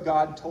 that's what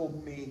God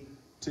told me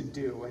to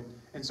do.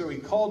 And so he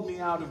called me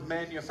out of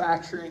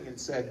manufacturing and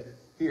said,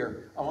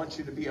 here, I want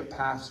you to be a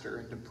pastor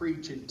and to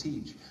preach and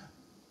teach.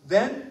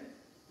 Then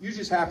you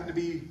just happen to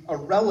be a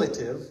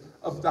relative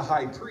of the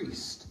high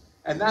priest.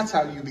 And that's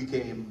how you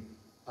became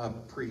a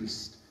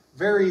priest.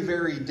 Very,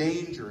 very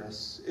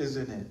dangerous,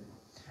 isn't it?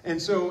 And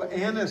so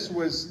Annas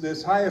was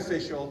this high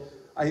official.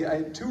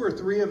 2 or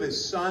 3 of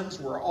his sons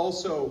were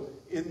also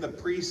in the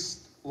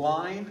priest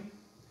line.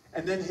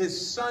 And then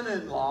his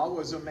son-in-law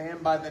was a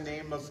man by the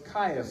name of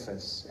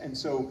Caiaphas. And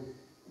so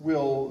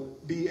we'll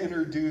be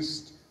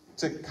introduced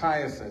to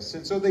Caiaphas.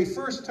 And so they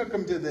first took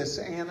him to this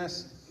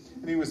Annas.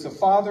 And he was the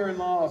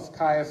father-in-law of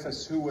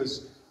Caiaphas, who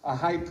was a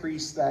high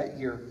priest that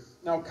year.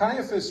 Now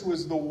Caiaphas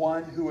was the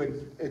one who had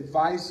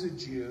advised the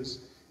Jews.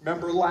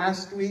 Remember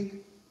last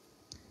week?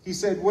 He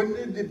said,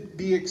 wouldn't it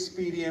be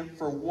expedient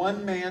for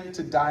one man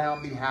to die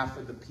on behalf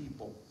of the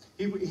people?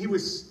 He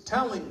was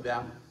telling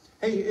them,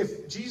 hey,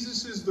 if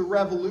Jesus is the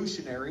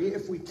revolutionary,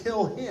 if we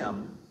kill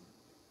him,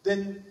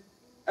 then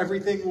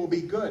everything will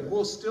be good.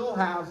 We'll still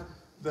have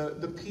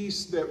the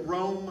peace that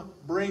Rome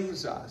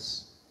brings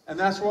us. And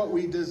that's what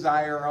we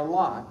desire a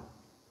lot.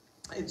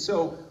 And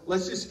so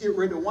let's just get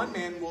rid of one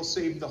man, we'll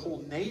save the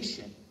whole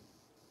nation.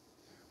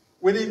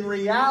 When in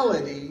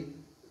reality,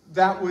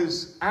 that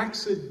was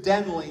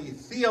accidentally,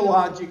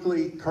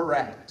 theologically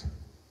correct.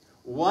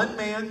 One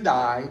man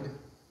died,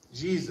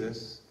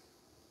 Jesus,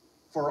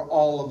 for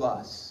all of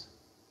us,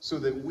 so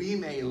that we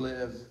may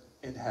live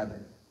in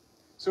heaven.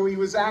 So he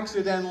was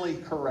accidentally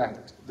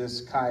correct,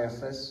 this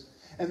Caiaphas.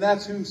 And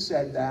that's who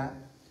said that.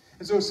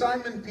 And so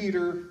Simon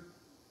Peter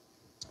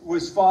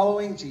was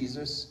following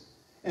Jesus,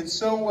 and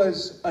so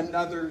was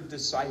another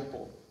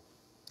disciple.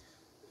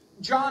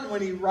 John,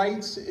 when he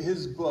writes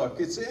his book,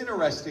 it's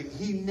interesting.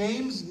 He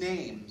names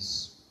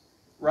names,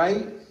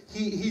 right?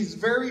 He's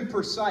very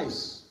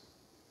precise.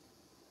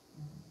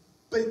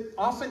 But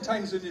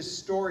oftentimes in his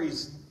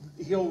stories,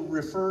 he'll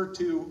refer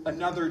to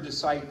another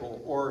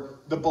disciple or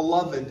the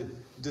beloved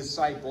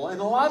disciple. And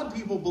a lot of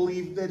people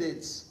believe that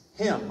it's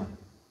him,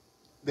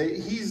 that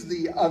he's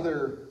the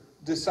other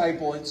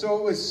disciple. And so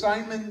it was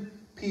Simon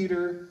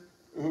Peter,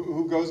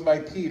 who goes by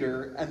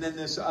Peter, and then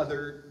this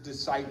other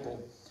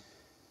disciple.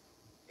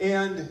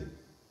 And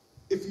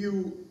if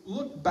you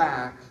look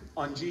back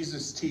on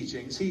Jesus'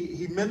 teachings,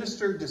 he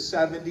ministered to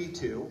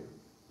 72.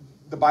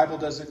 The Bible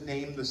doesn't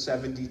name the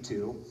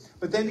 72.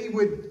 But then he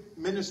would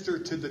minister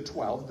to the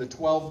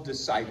 12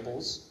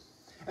 disciples.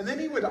 And then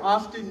he would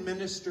often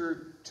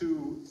minister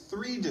to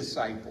 3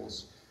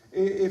 disciples.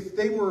 If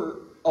they were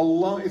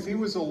alone, if he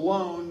was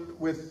alone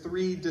with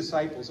 3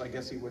 disciples, I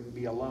guess he wouldn't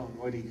be alone,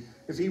 would he?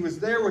 If he was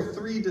there with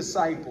 3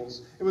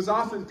 disciples, it was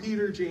often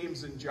Peter,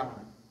 James, and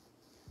John.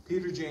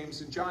 Peter,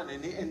 James, and John.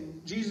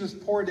 And Jesus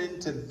poured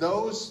into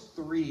those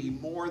 3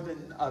 more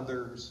than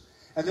others.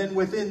 And then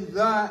within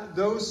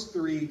those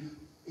 3,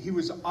 he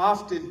was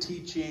often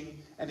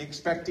teaching and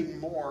expecting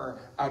more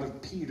out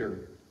of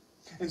Peter.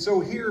 And so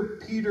here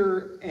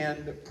Peter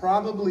and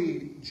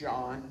probably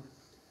John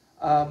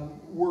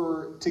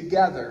were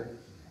together.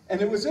 And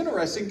it was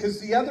interesting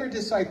because the other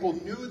disciple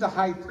knew the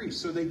high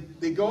priest. So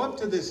they go up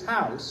to this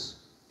house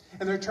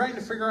and they're trying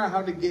to figure out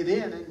how to get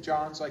in. And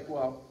John's like,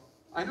 well,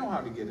 I know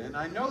how to get in.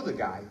 I know the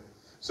guy.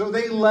 So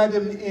they let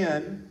him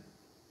in.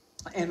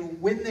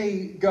 And when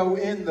they go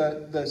in,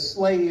 the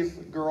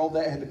slave girl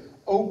that had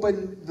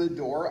opened the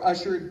door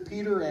ushered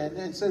Peter in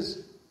and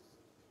says,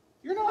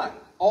 you're not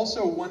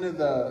also one of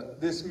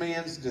this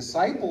man's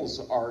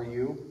disciples, are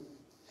you?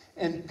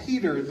 And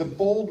Peter, the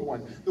bold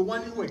one, the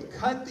one who had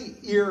cut the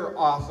ear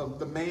off of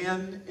the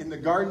man in the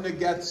Garden of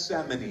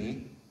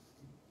Gethsemane,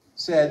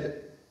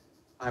 said,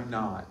 I'm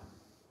not.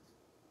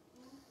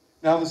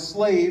 Now the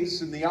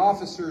slaves and the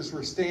officers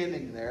were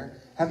standing there,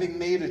 having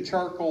made a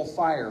charcoal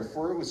fire,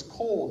 for it was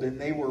cold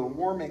and they were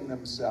warming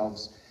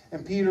themselves.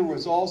 And Peter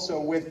was also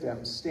with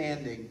them,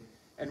 standing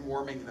and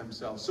warming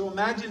themselves. So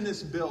imagine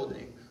this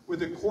building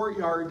with a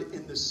courtyard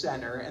in the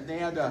center, and they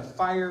had a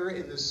fire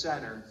in the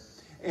center.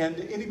 And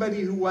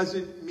anybody who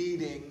wasn't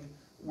meeting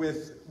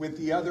with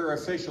the other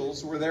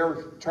officials where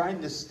they're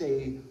trying to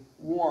stay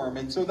warm.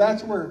 And so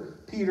that's where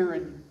Peter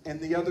and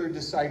the other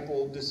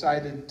disciple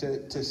decided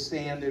to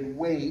stand and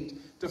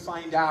wait to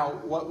find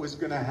out what was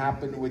going to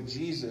happen with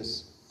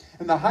Jesus.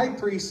 And the high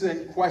priest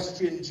then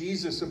questioned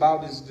Jesus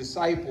about his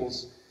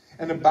disciples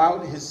and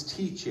about his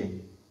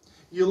teaching.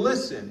 You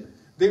listen,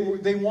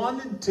 they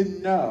wanted to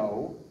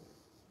know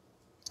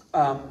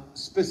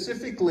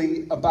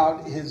specifically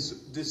about his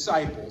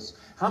disciples.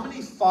 How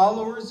many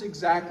followers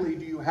exactly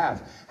do you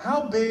have?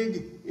 How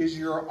big is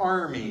your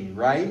army,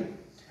 right?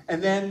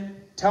 And then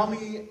tell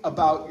me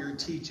about your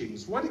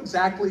teachings. What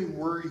exactly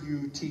were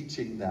you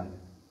teaching them?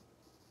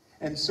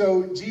 And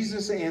so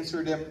Jesus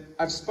answered him,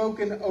 I've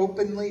spoken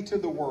openly to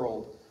the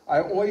world. I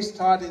always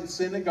taught in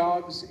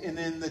synagogues and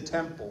in the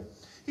temple.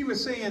 He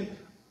was saying,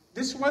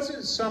 this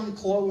wasn't some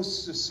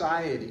closed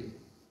society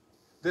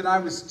that I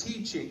was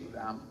teaching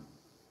them.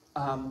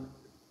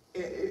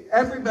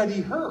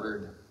 Everybody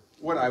heard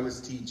what I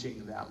was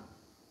teaching them.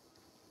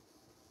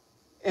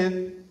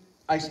 And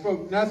I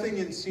spoke nothing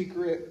in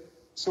secret,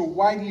 so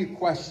why do you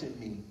question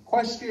me?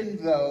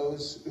 Question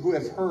those who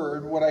have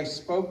heard what I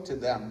spoke to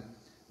them.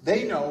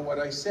 They know what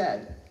I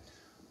said.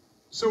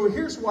 So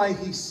here's why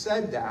he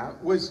said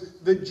that, was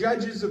the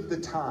judges of the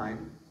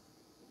time,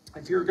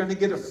 if you're going to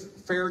get a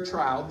fair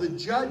trial, the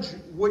judge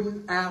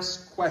wouldn't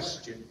ask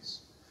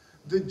questions.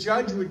 The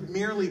judge would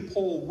merely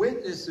poll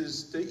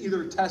witnesses to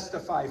either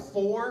testify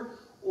for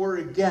or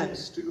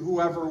against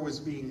whoever was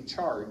being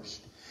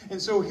charged.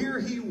 And so here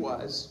he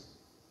was,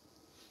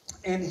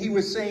 and he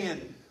was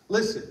saying,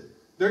 listen,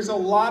 there's a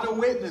lot of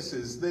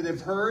witnesses that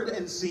have heard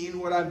and seen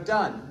what I've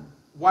done.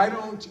 Why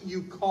don't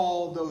you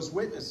call those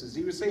witnesses?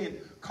 He was saying,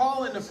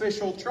 call an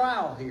official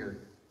trial here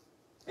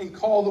and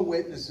call the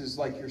witnesses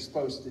like you're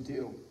supposed to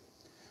do.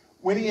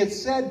 When he had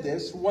said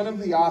this, one of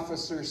the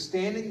officers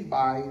standing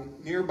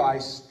nearby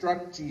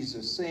struck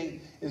Jesus,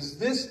 saying, is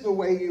this the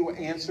way you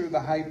answer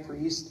the high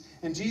priest?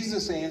 And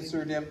Jesus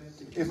answered him,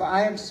 if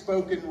I have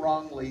spoken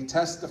wrongly,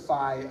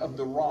 testify of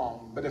the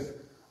wrong. But if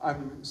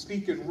I'm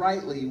speaking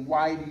rightly,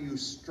 why do you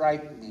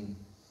strike me?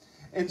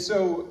 And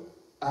so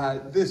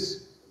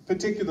this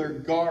particular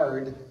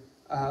guard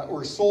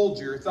or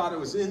soldier thought it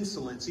was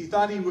insolence. He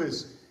thought he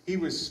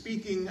was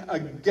speaking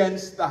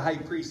against the high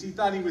priest. He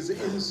thought he was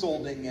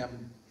insulting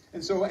him.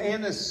 And so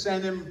Annas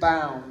sent him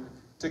bound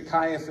to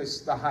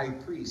Caiaphas the high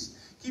priest.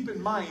 Keep in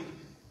mind,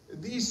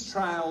 these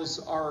trials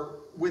are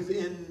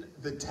within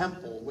the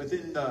temple,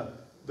 within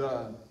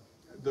the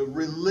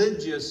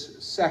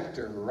religious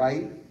sector,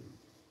 right?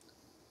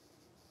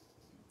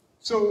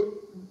 So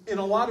in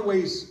a lot of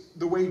ways,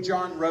 the way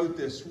John wrote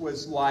this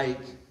was like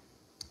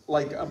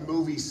a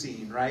movie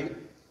scene, right?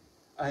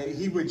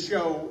 He would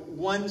show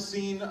one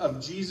scene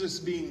of Jesus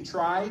being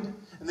tried,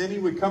 and then he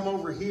would come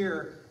over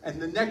here, and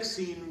the next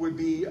scene would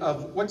be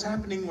of what's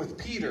happening with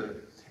Peter.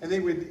 And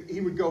he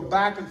would go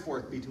back and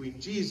forth between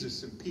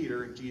Jesus and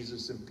Peter and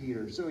Jesus and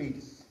Peter. So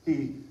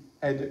he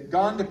had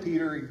gone to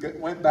Peter, he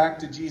went back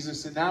to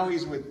Jesus, and now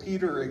he's with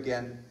Peter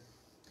again.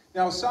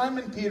 Now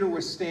Simon Peter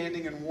was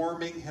standing and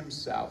warming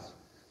himself.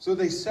 So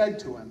they said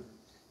to him,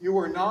 you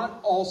are not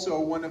also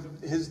one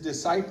of his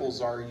disciples,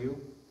 are you?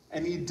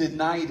 And he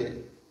denied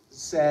it,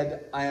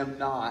 said, I am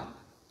not.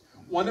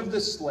 One of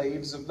the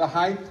slaves of the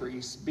high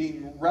priest,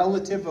 being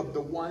relative of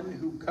the one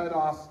who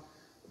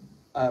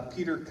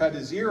Peter cut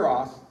his ear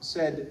off,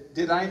 said,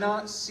 did I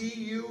not see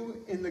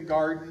you in the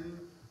garden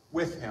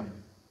with him?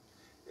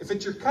 If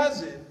it's your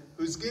cousin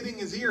who's getting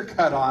his ear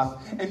cut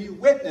off and you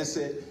witness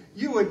it,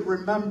 you would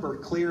remember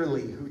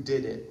clearly who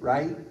did it,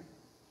 right?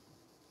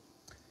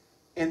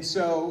 And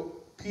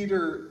so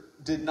Peter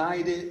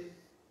denied it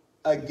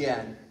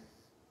again.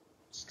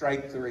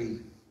 Strike 3.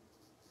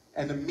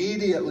 And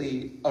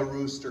immediately a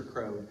rooster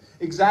crowed.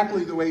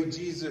 Exactly the way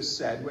Jesus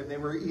said when they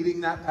were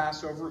eating that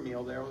Passover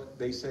meal.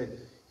 He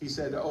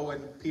said, oh,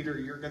 and Peter,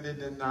 you're going to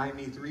deny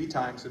me 3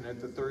 times, and at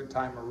the 3rd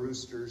time a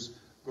rooster's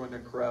going to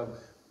crow.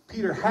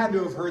 Peter had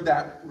to have heard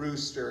that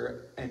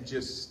rooster and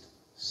just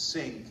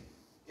sink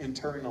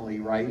internally,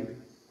 right?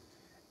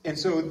 And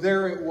so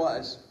there it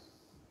was.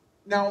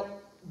 Now,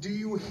 do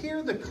you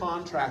hear the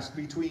contrast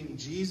between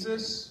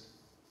Jesus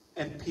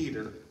and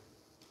Peter?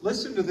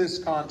 Listen to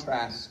this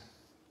contrast.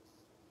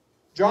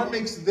 John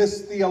makes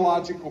this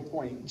theological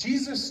point.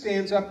 Jesus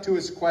stands up to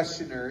his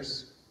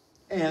questioners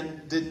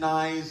and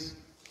denies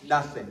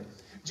nothing.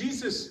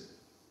 Jesus'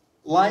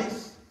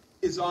 life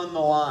is on the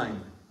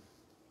line.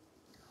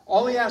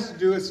 All he has to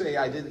do is say,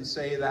 I didn't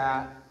say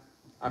that.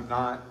 I'm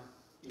not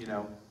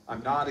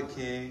a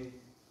king.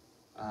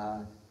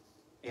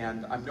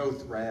 And I'm no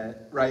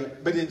threat,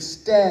 right? But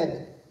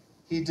instead,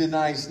 he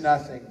denies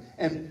nothing.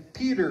 And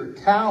Peter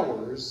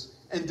cowers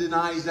and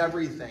denies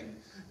everything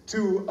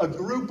to a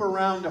group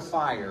around a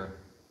fire.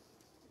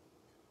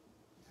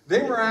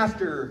 They were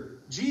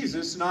after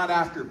Jesus, not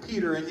after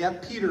Peter, and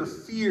yet Peter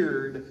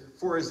feared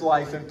for his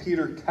life and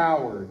Peter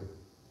cowered.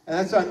 And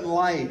that's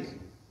unlike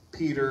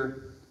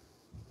Peter,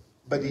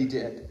 but he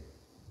did.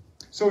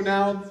 So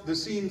now the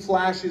scene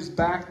flashes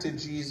back to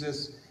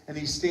Jesus, and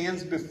he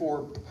stands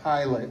before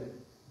Pilate.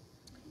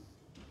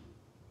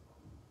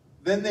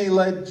 Then they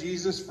led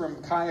Jesus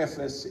from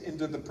Caiaphas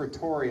into the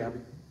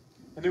praetorium,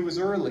 and it was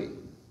early.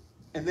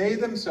 And they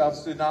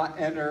themselves did not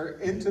enter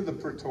into the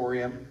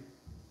praetorium,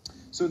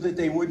 so that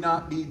they would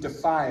not be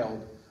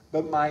defiled,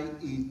 but might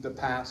eat the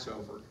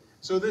Passover.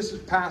 So this is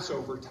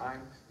Passover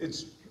time.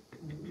 It's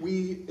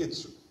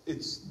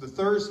the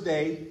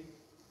Thursday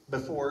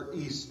before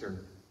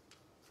Easter.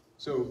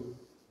 So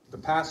the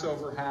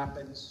Passover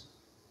happens,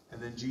 and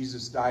then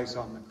Jesus dies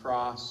on the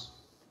cross,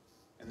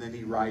 and then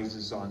he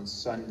rises on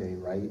Sunday,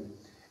 right?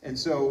 And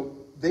so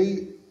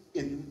they,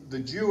 in the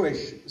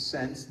Jewish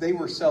sense, they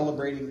were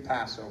celebrating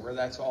Passover.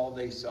 That's all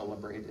they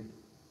celebrated.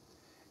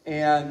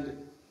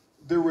 And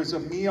there was a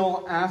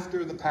meal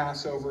after the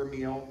Passover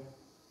meal.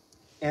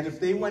 And if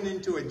they went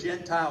into a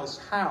Gentile's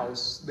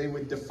house, they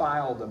would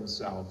defile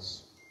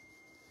themselves.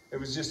 It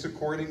was just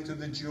according to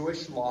the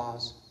Jewish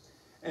laws.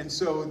 And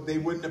so they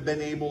wouldn't have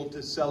been able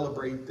to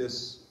celebrate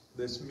this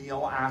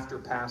meal after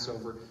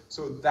Passover.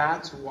 So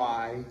that's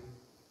why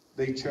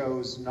they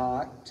chose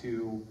not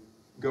to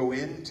go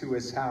into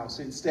his house.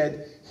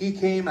 Instead, he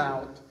came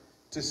out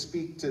to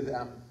speak to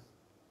them.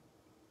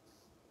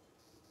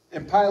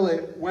 And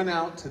Pilate went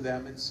out to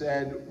them and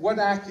said, "What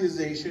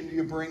accusation do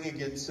you bring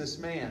against this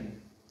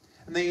man?"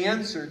 And they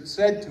answered,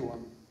 said to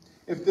him,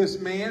 "If this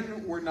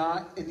man were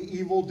not an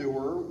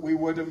evildoer, we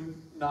would have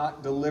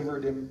not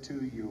delivered him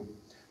to you."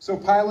 So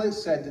Pilate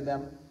said to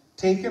them,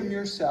 "Take him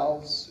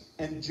yourselves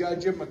and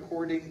judge him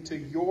according to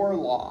your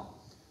law."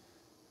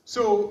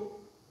 So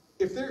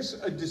if there's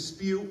a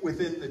dispute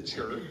within the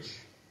church,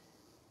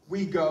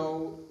 we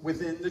go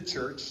within the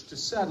church to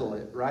settle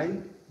it,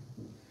 right?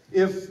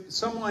 If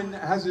someone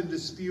has a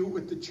dispute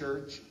with the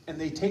church and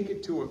they take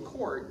it to a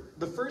court,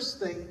 the first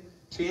thing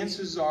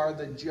chances are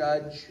the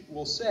judge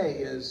will say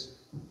is,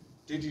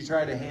 did you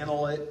try to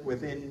handle it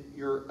within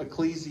your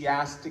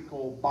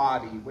ecclesiastical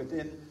body,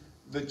 within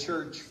the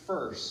church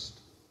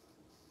first?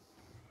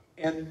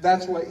 And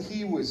that's what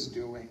he was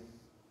doing.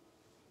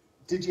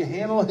 Did you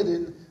handle it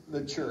in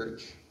the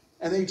church?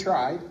 And they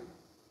tried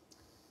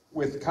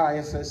with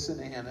Caiaphas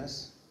and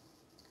Annas.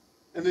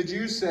 And the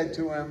Jews said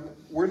to him,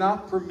 "We're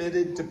not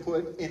permitted to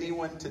put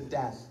anyone to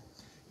death."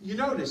 You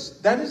notice,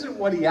 that isn't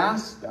what he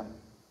asked them.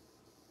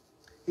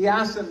 He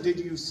asked them, did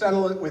you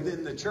settle it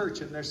within the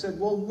church? And they said,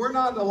 well, we're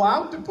not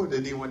allowed to put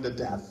anyone to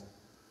death.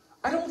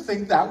 I don't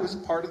think that was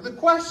part of the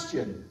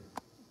question.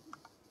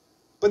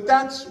 But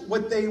that's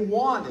what they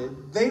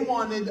wanted. They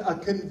wanted a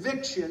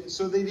conviction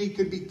so that he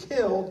could be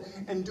killed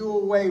and do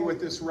away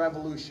with this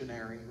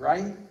revolutionary,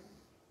 right?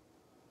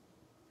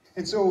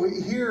 And so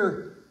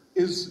here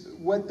is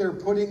what they're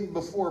putting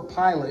before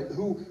Pilate,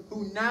 who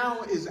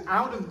now is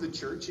out of the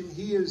church, and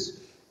he is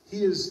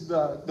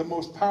the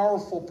most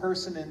powerful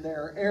person in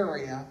their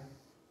area.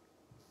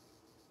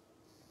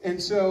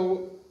 And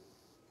so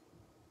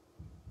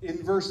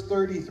in verse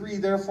 33,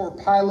 therefore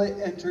Pilate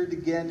entered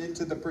again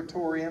into the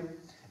praetorium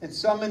and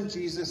summoned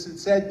Jesus and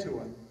said to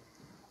him,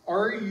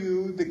 "Are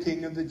you the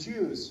king of the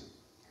Jews?"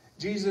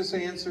 Jesus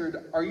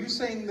answered, "Are you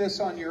saying this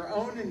on your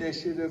own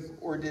initiative,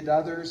 or did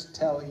others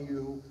tell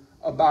you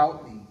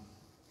about me?"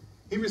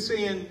 He was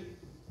saying,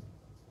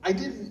 I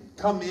didn't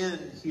come in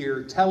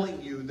here telling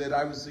you that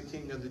I was the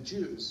king of the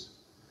Jews.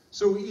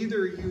 So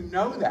either you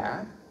know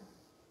that,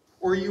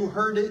 or you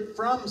heard it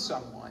from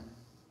someone.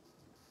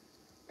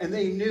 And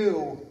they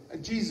knew,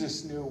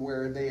 Jesus knew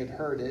where they had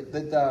heard it,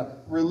 that the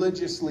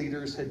religious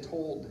leaders had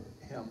told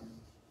him.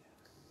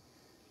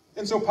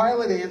 And so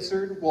Pilate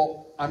answered,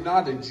 "Well, I'm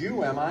not a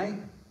Jew, am I?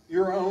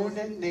 Your own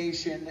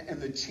nation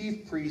and the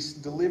chief priests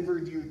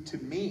delivered you to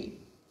me.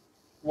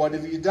 What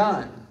have you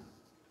done?"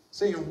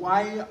 Saying,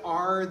 why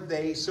are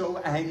they so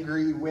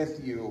angry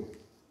with you?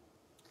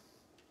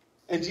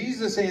 And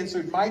Jesus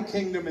answered, "My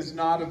kingdom is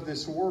not of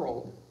this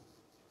world.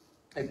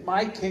 If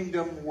my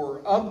kingdom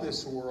were of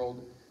this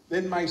world,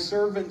 then my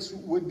servants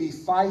would be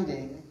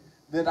fighting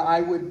that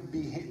I would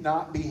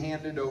not be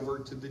handed over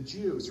to the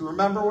Jews."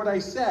 Remember what I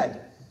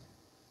said.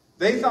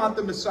 They thought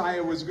the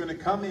Messiah was going to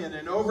come in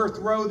and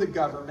overthrow the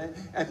government,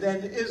 and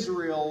then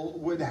Israel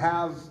would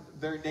have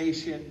their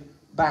nation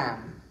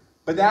back.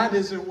 But that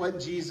isn't what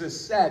Jesus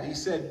said. He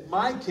said,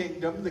 my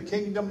kingdom, the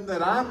kingdom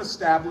that I'm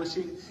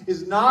establishing,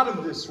 is not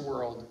of this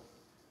world.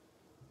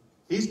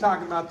 He's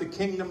talking about the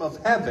kingdom of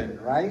heaven,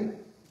 right?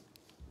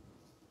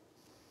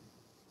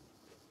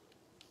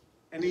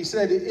 And he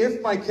said,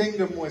 if my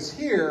kingdom was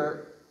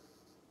here,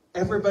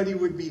 everybody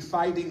would be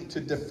fighting to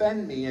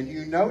defend me. And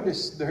you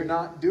notice they're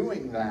not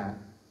doing that.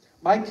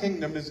 My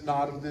kingdom is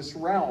not of this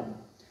realm.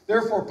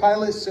 Therefore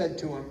Pilate said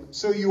to him,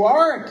 "So you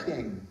are a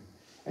king?"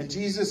 And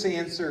Jesus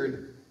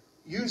answered,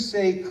 "You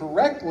say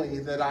correctly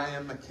that I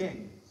am a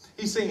king."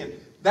 He's saying,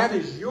 that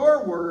is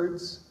your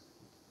words,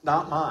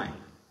 not mine.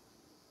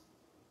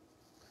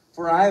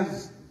 For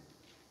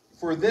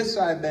this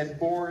I've been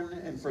born,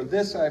 and for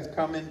this I've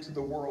come into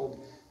the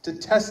world, to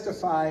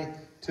testify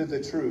to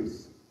the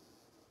truth.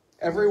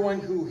 Everyone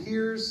who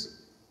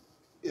hears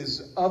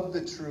is of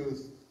the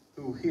truth,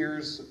 who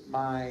hears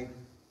my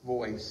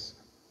voice.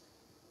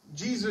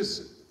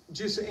 Jesus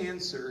just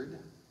answered,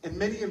 and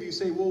many of you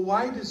say, well,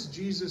 why does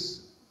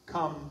Jesus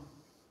come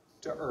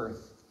to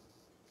earth?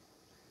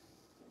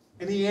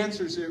 And he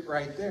answers it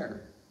right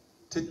there.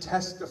 To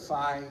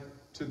testify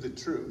to the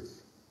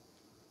truth.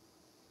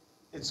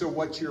 And so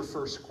what's your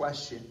first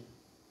question?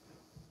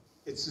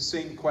 It's the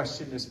same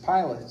question as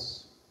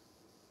Pilate's.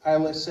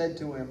 Pilate said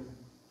to him,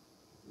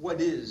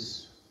 what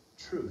is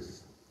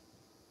truth?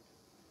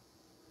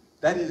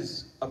 That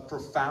is a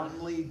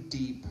profoundly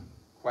deep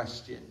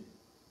question.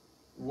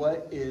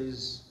 What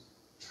is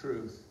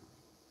truth?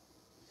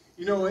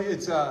 You know,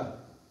 it's a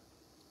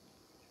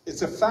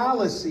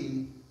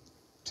fallacy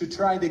to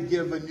try to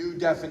give a new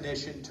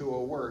definition to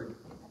a word.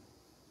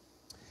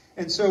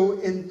 And so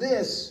in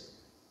this,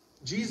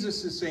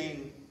 Jesus is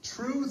saying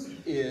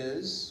truth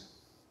is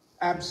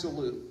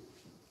absolute.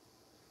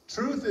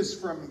 Truth is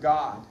from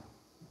God.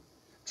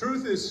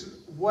 Truth is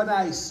what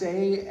I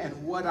say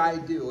and what I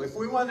do. If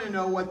we want to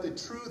know what the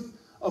truth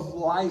of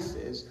life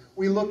is,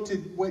 we look to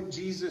what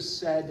Jesus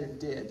said and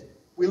did.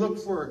 We look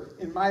for,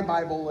 in my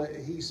Bible,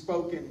 he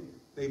spoke in,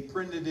 they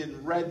printed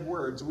in red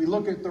words. We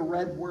look at the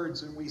red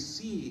words and we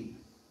see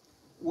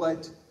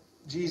what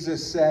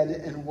Jesus said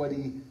and what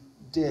he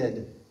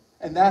did.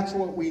 And that's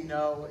what we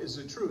know is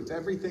the truth,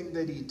 everything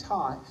that he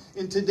taught.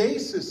 In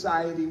today's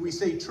society, we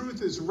say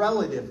truth is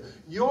relative.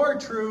 Your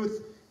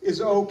truth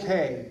is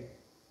okay.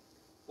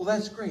 Well,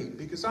 that's great,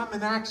 because I'm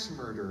an axe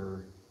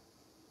murderer.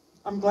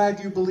 I'm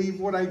glad you believe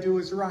what I do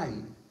is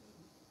right.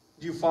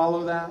 Do you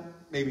follow that?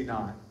 Maybe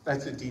not.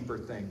 That's a deeper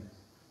thing.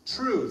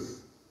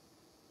 Truth.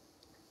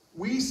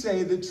 We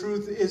say the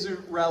truth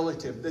isn't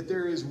relative, that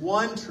there is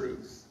one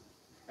truth.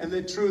 And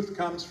that truth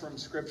comes from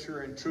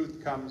Scripture and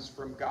truth comes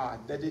from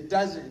God. That it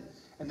doesn't,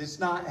 and it's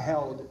not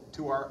held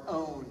to our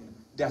own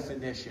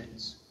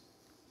definitions.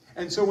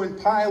 And so when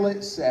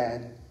Pilate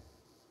said,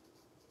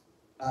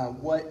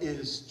 what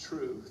is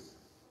truth?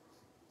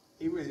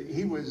 He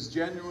was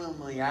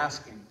genuinely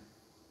asking,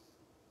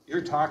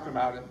 you're talking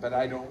about it, but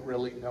I don't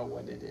really know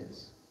what it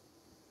is.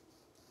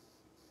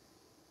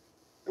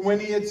 And when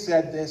he had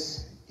said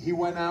this, he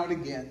went out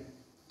again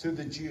to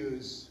the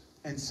Jews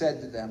and said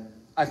to them,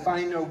 I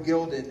find no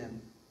guilt in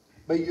him,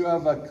 but you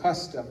have a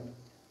custom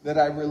that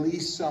I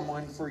release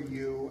someone for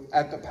you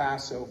at the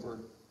Passover.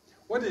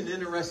 What an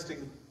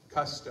interesting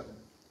custom.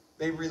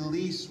 They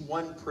release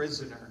one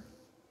prisoner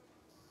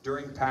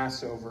during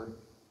Passover.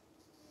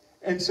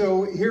 And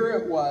so here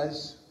it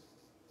was,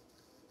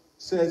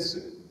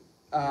 says,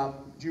 do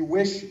you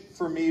wish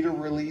for me to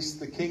release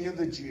the King of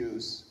the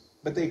Jews?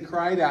 But they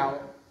cried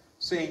out,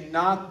 saying,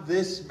 not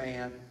this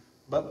man,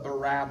 but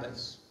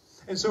Barabbas.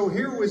 And so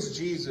here was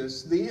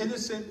Jesus, the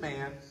innocent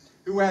man,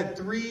 who had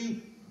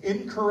 3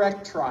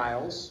 incorrect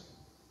trials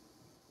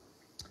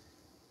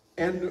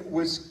and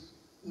was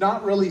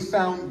not really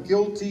found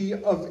guilty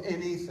of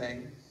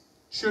anything,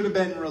 should have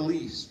been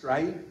released,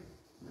 right?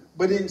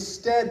 But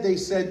instead they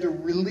said to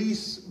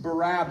release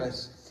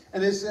Barabbas.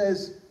 And it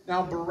says,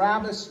 now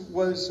Barabbas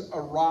was a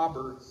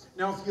robber.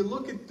 Now if you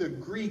look at the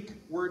Greek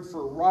word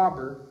for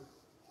robber,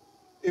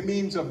 it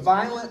means a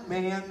violent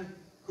man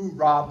who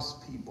robs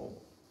people.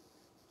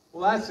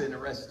 Well, that's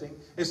interesting.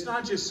 It's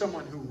not just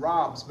someone who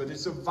robs, but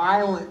it's a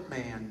violent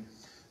man.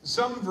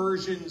 Some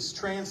versions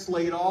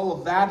translate all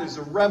of that as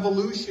a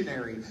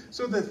revolutionary.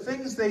 So the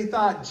things they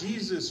thought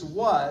Jesus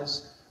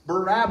was,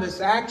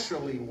 Barabbas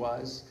actually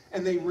was,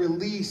 and they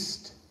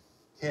released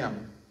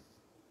him.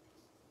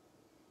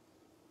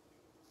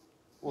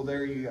 Well,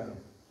 there you go.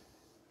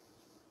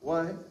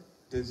 What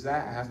does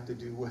that have to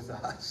do with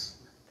us?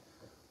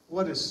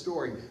 What a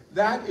story.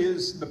 That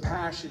is the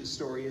Passion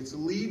story. It's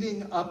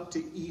leading up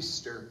to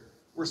Easter.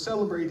 We're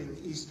celebrating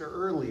Easter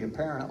early,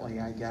 apparently,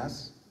 I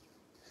guess.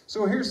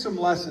 So here's some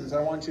lessons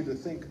I want you to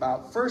think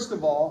about. First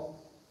of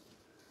all,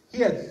 he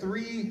had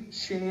 3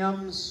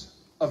 shams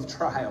of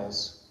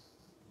trials.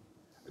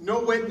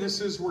 No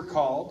witnesses were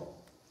called.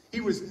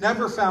 He was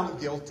never found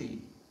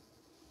guilty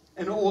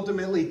and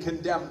ultimately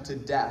condemned to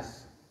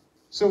death.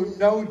 So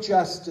no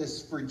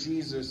justice for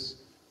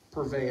Jesus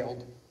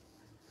prevailed.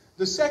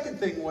 The second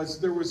thing was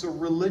there was a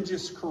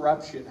religious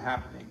corruption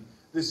happening.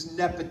 This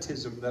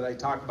nepotism that I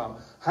talk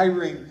about.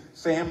 Hiring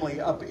family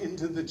up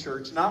into the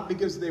church. Not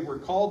because they were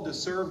called to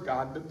serve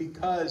God, but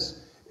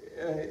because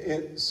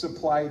it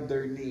supplied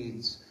their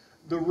needs.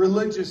 The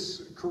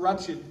religious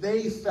corruption.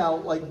 They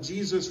felt like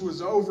Jesus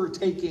was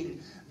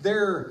overtaking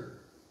their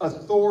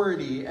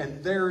authority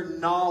and their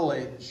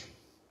knowledge.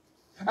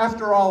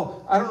 After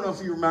all, I don't know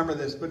if you remember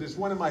this, but it's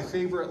one of my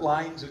favorite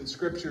lines in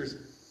scriptures.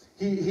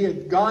 He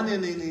had gone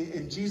in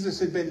and Jesus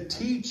had been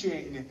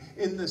teaching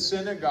in the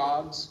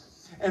synagogues.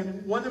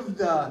 And one of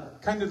the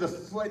kind of the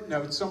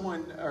footnotes,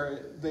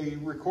 they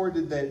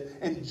recorded that,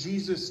 and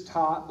Jesus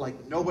taught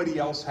like nobody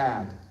else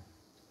had.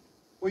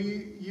 Well,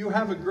 you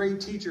have a great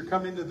teacher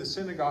come into the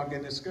synagogue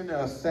and it's going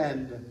to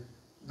offend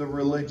the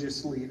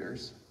religious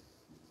leaders.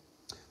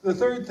 The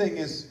third thing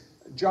is,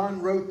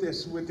 John wrote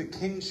this with the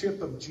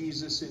kingship of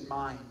Jesus in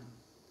mind.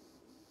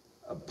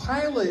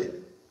 Pilate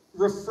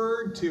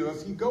referred to,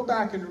 if you go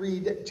back and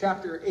read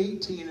chapter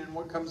 18, and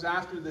what comes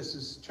after this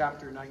is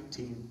chapter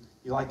 19.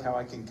 You like how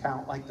I can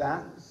count like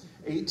that?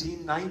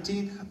 18,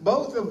 19.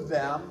 Both of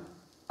them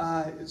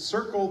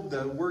circled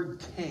the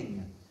word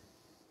king.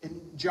 And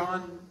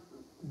John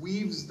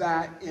weaves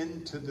that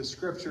into the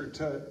scripture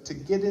to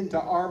get into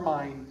our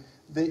mind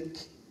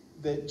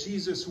that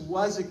Jesus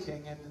was a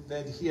king and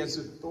that he has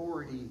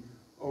authority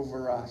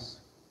over us.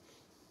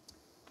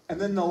 And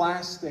then the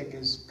last thing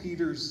is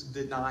Peter's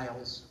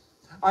denials.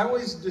 I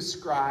always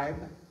describe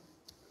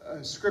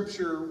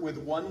scripture with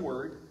one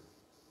word,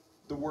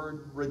 the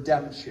word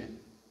redemption.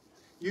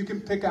 You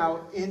can pick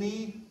out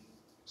any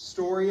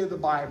story of the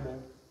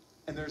Bible,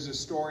 and there's a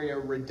story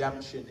of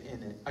redemption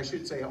in it. I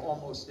should say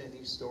almost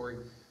any story,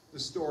 the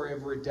story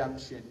of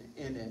redemption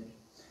in it.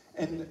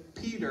 And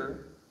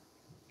Peter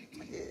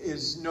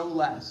is no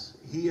less.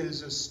 He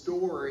is a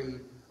story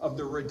of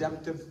the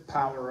redemptive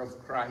power of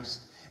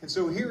Christ. And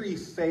so here he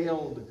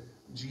failed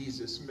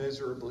Jesus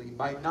miserably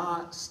by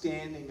not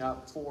standing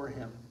up for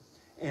him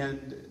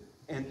and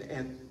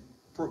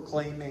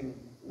proclaiming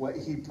what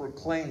he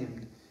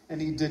proclaimed.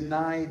 And he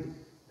denied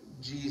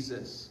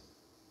Jesus.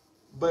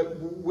 But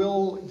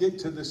we'll get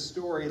to the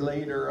story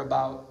later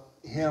about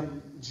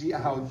him,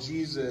 how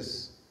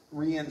Jesus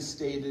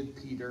reinstated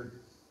Peter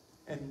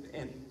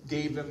and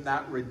gave him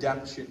that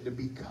redemption to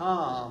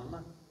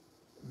become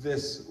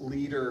this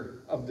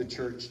leader of the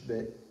church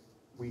that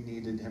we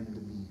needed him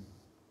to be.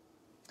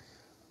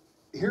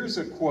 Here's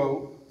a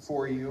quote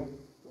for you.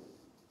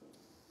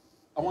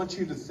 I want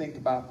you to think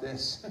about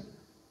this.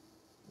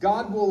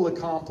 God will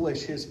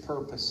accomplish his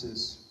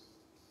purposes,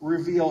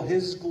 reveal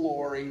his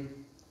glory,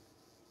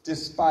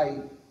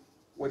 despite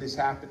what is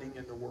happening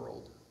in the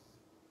world.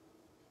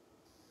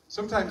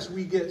 Sometimes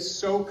we get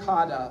so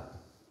caught up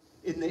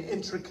in the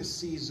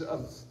intricacies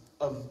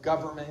of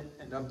government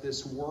and of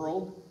this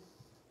world,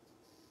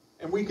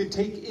 and we can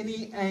take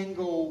any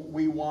angle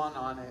we want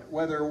on it,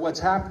 whether what's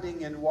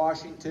happening in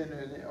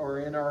Washington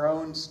or in our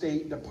own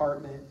State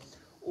Department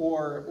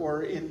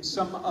or in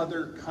some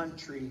other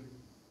country.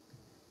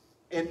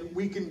 And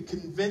we can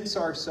convince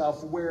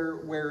ourselves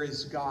where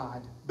is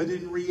God. But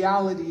in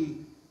reality,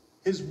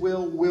 his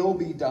will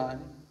be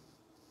done.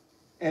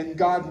 And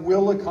God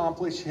will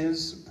accomplish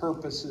his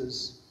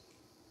purposes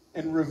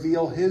and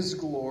reveal his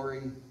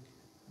glory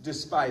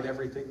despite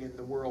everything in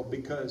the world.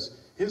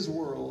 Because his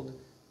world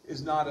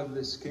is not of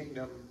this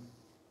kingdom.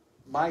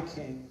 My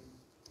king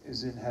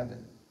is in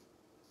heaven.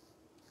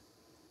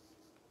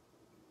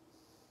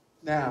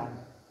 Now,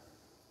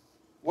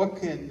 what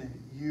can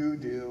you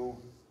do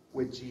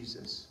with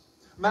Jesus?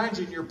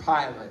 Imagine you're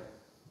Pilate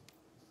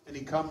and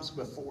he comes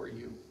before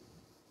you.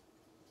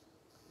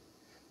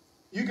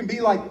 You can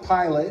be like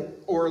Pilate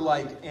or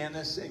like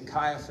Annas and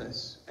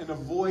Caiaphas and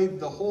avoid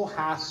the whole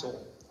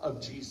hassle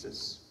of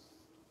Jesus.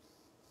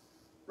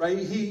 Right?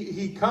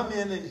 He come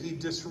in and he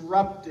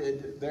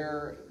disrupted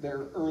their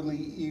early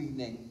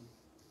evening,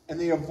 and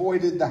they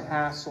avoided the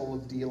hassle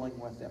of dealing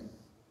with him.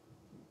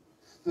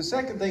 The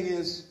second thing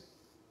is,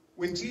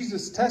 when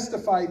Jesus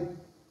testified,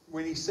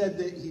 when he said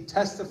that he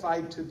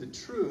testified to the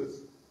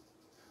truth,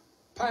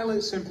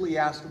 Pilate simply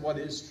asked, what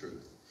is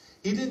truth?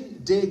 He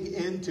didn't dig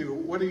into,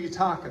 what are you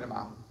talking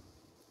about?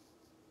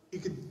 We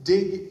could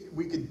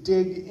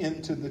dig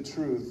into the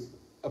truth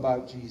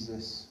about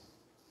Jesus.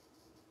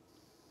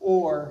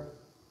 Or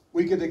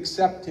we could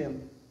accept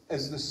him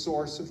as the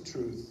source of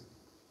truth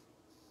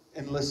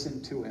and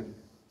listen to him.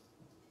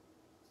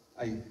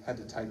 I had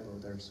a typo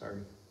there,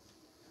 sorry.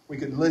 We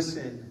could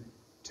listen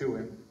to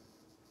him.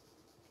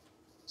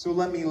 So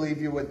let me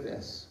leave you with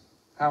this.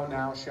 How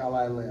now shall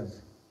I live?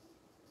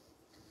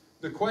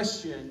 The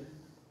question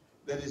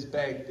that is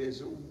begged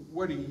is,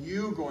 what are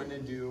you going to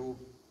do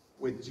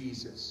with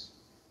Jesus?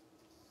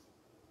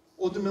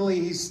 Ultimately,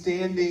 he's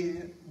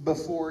standing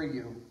before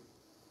you.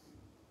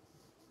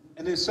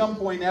 And at some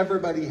point,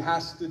 everybody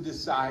has to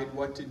decide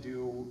what to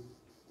do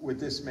with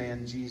this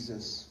man,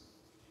 Jesus.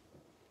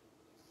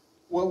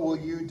 What will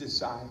you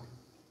decide?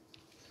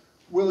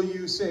 Will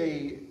you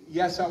say,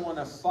 yes, I want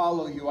to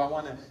follow you. I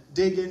want to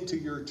dig into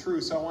your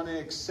truths. I want to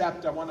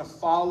accept. I want to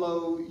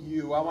follow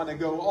you. I want to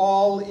go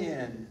all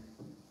in.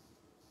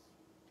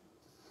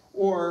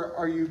 Or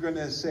are you going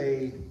to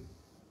say,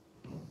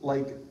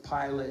 like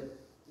Pilate,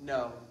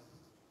 no?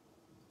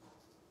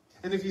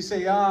 And if you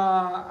say,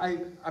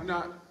 I'm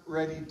not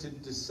ready to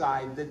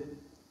decide, then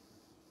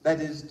that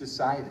is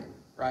decided,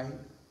 right?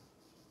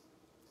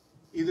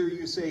 Either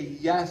you say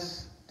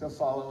yes to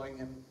following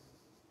him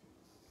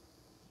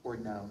or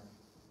no.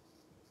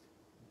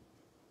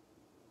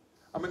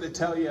 I'm going to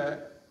tell you,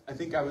 I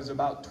think I was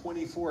about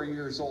 24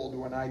 years old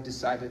when I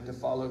decided to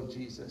follow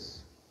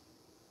Jesus.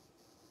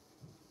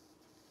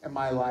 And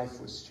my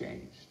life was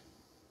changed.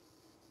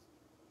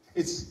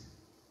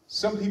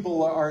 Some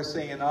people are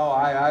saying,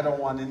 I don't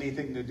want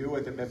anything to do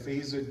with him.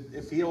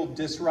 If he'll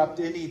disrupt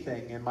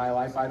anything in my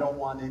life, I don't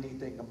want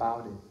anything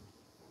about it.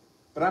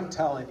 But I'm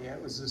telling you,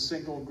 it was the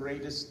single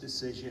greatest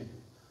decision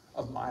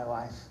of my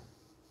life.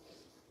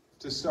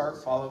 To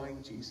start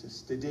following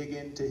Jesus, to dig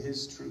into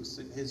his truths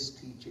and his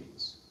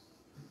teachings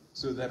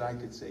so that I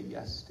could say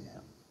yes to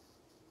him.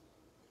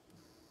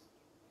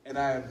 And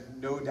I have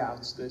no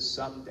doubts that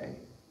someday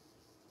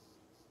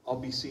I'll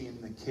be seeing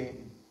the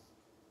King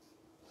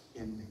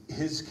in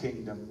his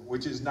kingdom,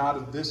 which is not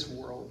of this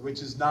world,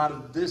 which is not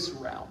of this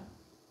realm,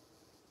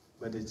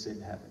 but it's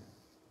in heaven.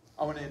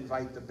 I want to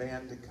invite the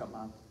band to come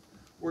up.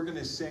 We're going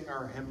to sing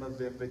our hymn of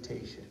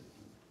invitation.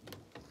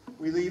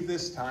 We leave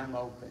this time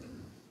open.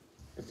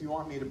 If you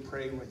want me to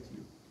pray with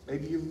you,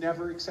 maybe you've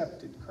never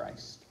accepted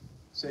Christ,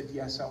 said,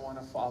 yes, I want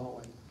to follow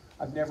him.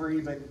 I've never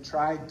even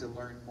tried to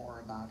learn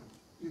more about him.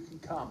 You can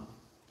come,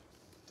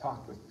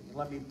 talk with me.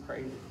 Let me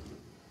pray with you.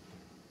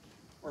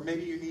 Or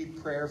maybe you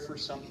need prayer for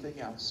something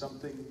else,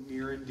 something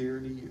near and dear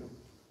to you.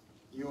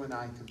 You and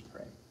I can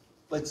pray.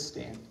 Let's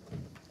stand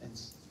and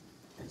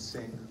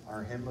sing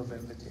our hymn of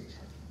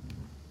invitation.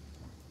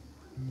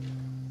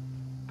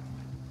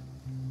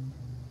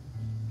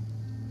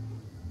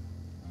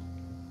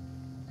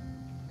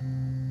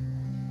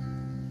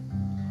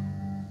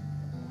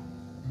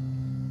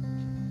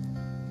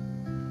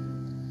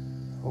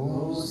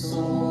 O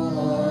soul,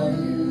 are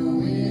you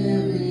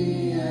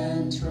weary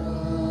and troubled?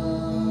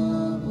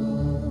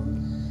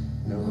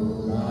 No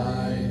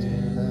light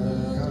in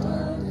the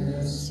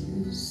darkness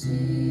you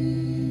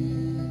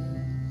see.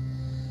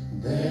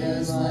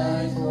 There's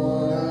light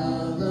for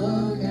a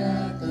look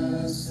at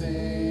the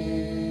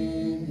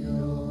Savior,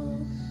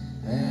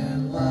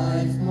 and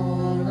life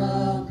more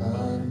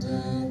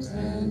abundant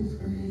and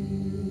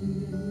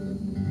free.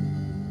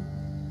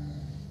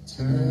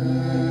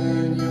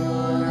 Turn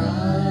your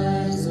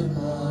eyes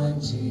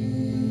upon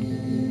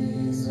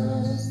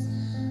Jesus,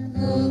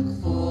 look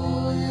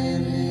full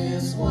in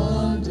his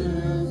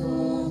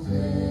wonderful face,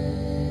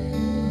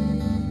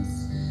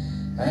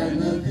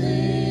 and the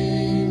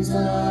things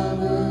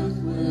of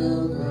earth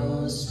will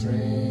grow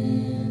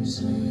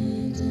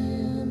strangely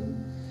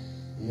dim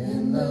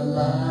in the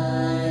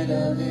light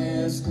of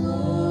his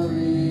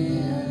glory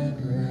and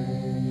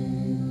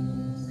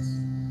grace.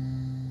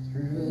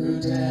 Through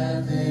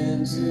death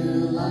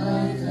into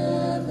life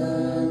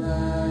everlasting,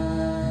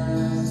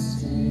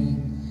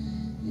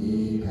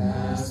 he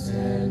passed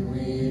and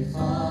we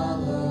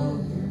follow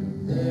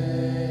him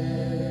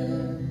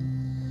there.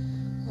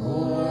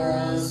 For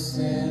us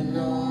sin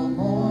no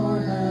more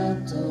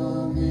hath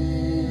dominion,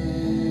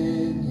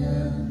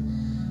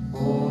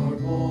 for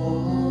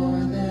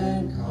more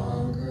than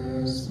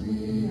conquers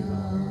we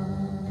are.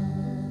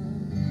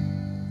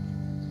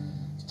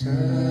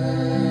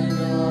 Turn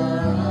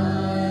your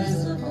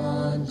eyes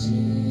upon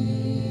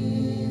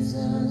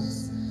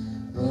Jesus,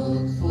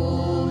 look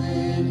full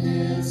in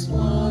his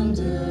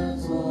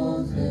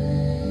wonderful face,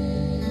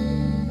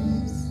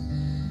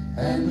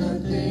 and the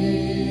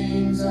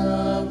things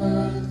of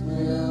earth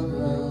will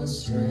grow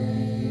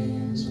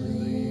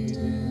strangely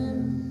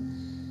dim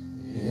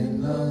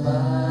in the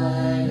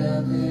light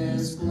of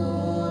his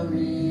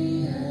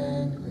glory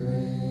and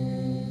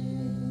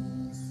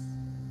grace.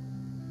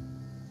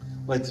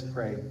 Let's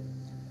pray.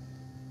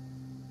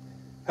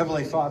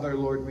 Heavenly Father,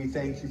 Lord, we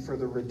thank you for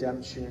the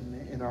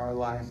redemption in our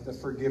life, the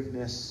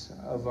forgiveness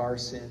of our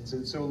sins.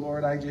 And so,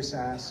 Lord, I just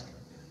ask,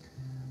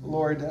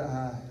 Lord,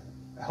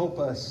 help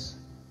us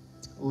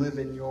live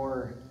in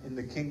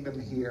the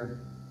kingdom here.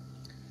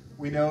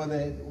 We know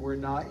that we're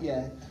not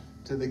yet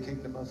to the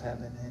kingdom of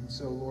heaven. And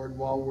so, Lord,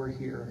 while we're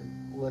here,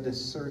 let us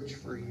search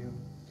for you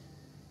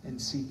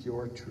and seek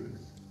your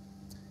truth.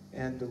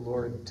 And,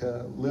 Lord,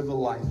 to live a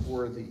life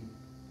worthy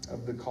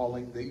of the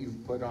calling that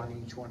you've put on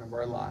each one of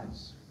our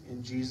lives.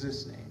 In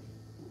Jesus' name,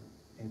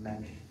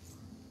 amen.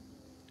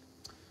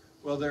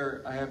 Well,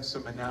 I have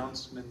some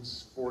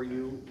announcements for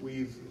you.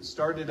 We've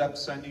started up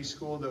Sunday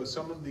school, though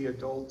some of the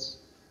adults,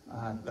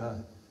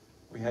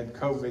 we had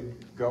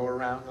COVID go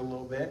around a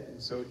little bit,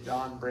 and so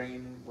Don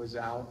Brain was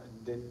out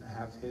and didn't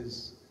have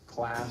his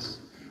class.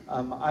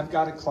 I've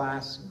got a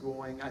class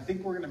going. I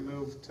think we're going to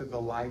move to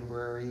the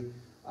library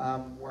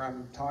where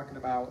I'm talking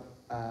about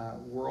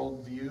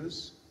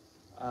worldviews.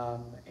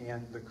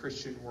 And the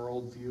Christian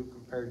worldview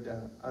compared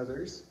to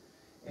others.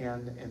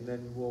 And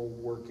then we'll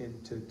work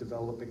into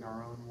developing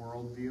our own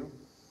worldview.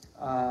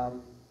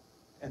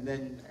 And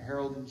then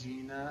Harold and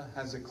Gina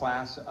has a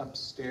class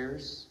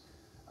upstairs,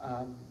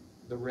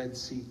 the Red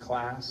Sea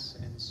class.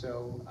 And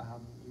so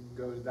you can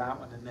go to that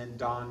one. And then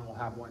Don will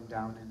have one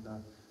down in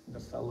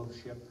the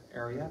fellowship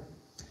area.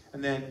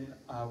 And then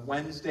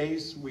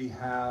Wednesdays we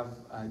have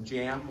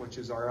JAM, which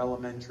is our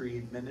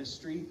elementary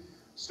ministry.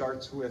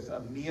 Starts with a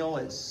meal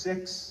at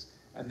 6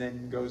 and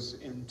then goes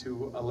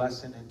into a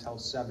lesson until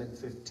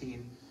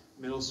 7:15.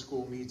 Middle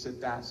school meets at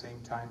that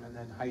same time, and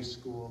then high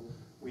school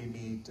we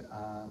meet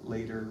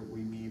later.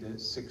 We meet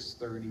at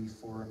 6:30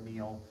 for a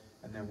meal,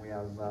 and then we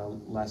have a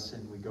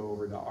lesson. We go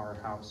over to our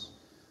house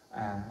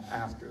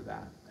after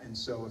that. And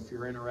so if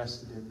you're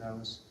interested in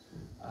those,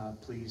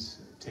 please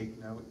take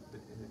note.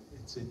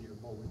 It's in your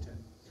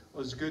bulletin.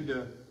 Well, it's good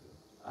to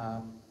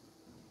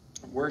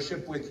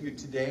worship with you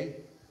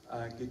today.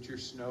 Get your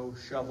snow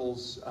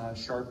shovels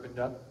sharpened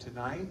up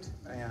tonight.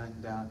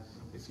 And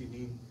if you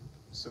need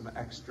some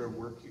extra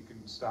work, you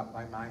can stop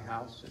by my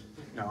house.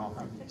 No,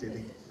 I'm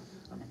kidding.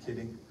 I'm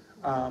kidding.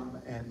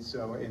 And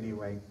so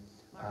anyway,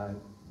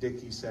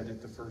 Dickie said at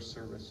the first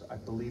service, I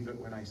believe it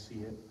when I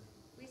see it.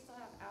 We still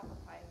have apple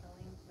pie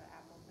filling, the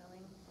apple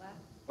filling left.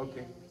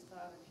 Okay. And we still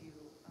have a few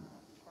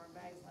corn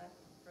bags left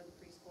for the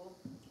preschool.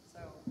 So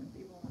if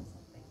people want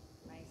something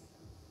nice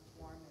and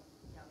warm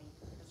and yummy,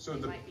 because So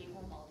they the- might be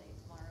home all day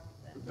tomorrow.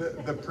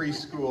 Then. The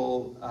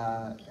preschool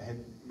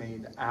had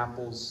made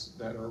apples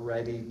that are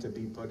ready to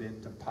be put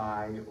into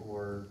pie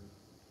or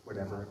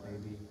whatever it may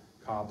be,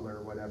 cobbler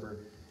or whatever.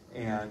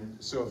 And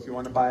so if you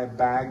want to buy a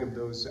bag of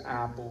those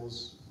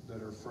apples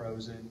that are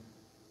frozen,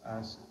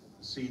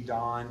 see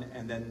Dawn,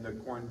 and then the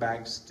corn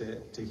bags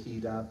to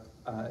heat up,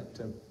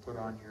 to put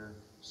on your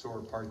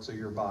sore parts of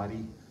your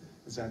body.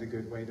 Is that a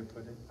good way to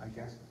put it, I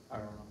guess? I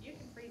don't know. You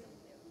can freeze them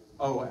too.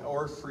 Oh,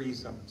 or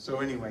freeze them. So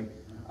anyway,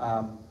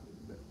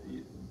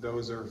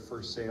 those are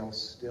for sale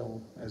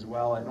still as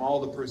well, and all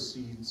the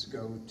proceeds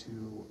go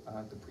to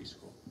the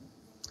preschool.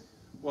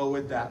 Well,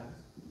 with that,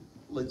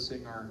 let's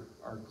sing our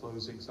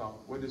closing song.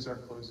 What is our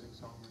closing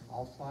song?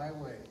 I'll fly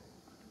away.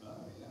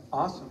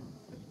 Awesome.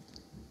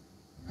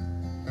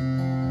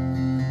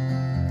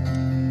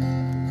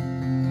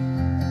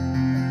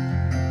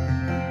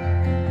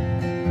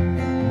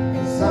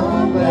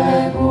 Some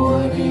black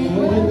morning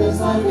when the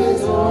sun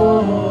gets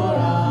low,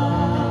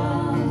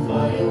 I'll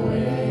fly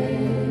away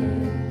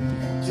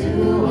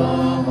to a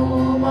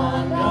home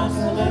on God's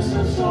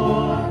celestial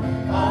shore.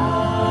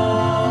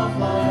 I'll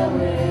fly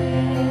away.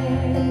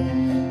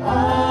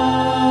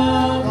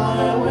 I'll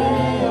fly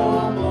away,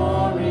 oh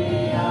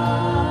glory,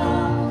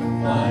 I'll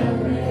fly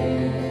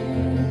away.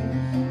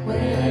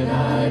 When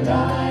I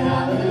die,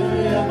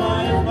 hallelujah,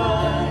 by and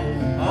by,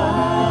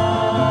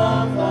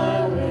 I'll fly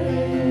away.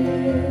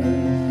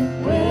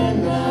 When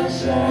the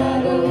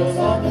shadows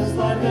of this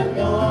life have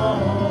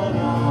gone,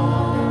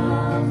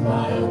 I'll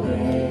fly away.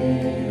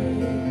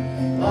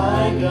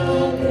 Like a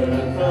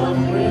bird from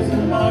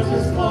prison bars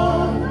is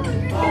flown,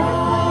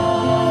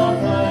 I'll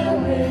fly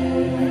away.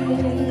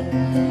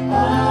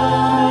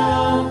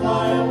 I'll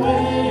fly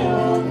away,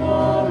 oh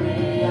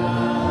glory,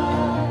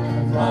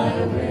 I'll fly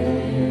away.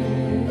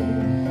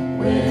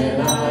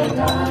 When I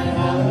die,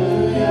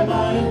 hallelujah,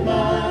 by and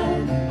by,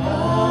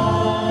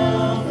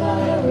 I'll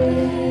fly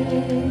away.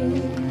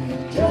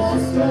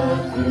 Just a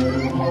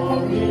few more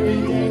years.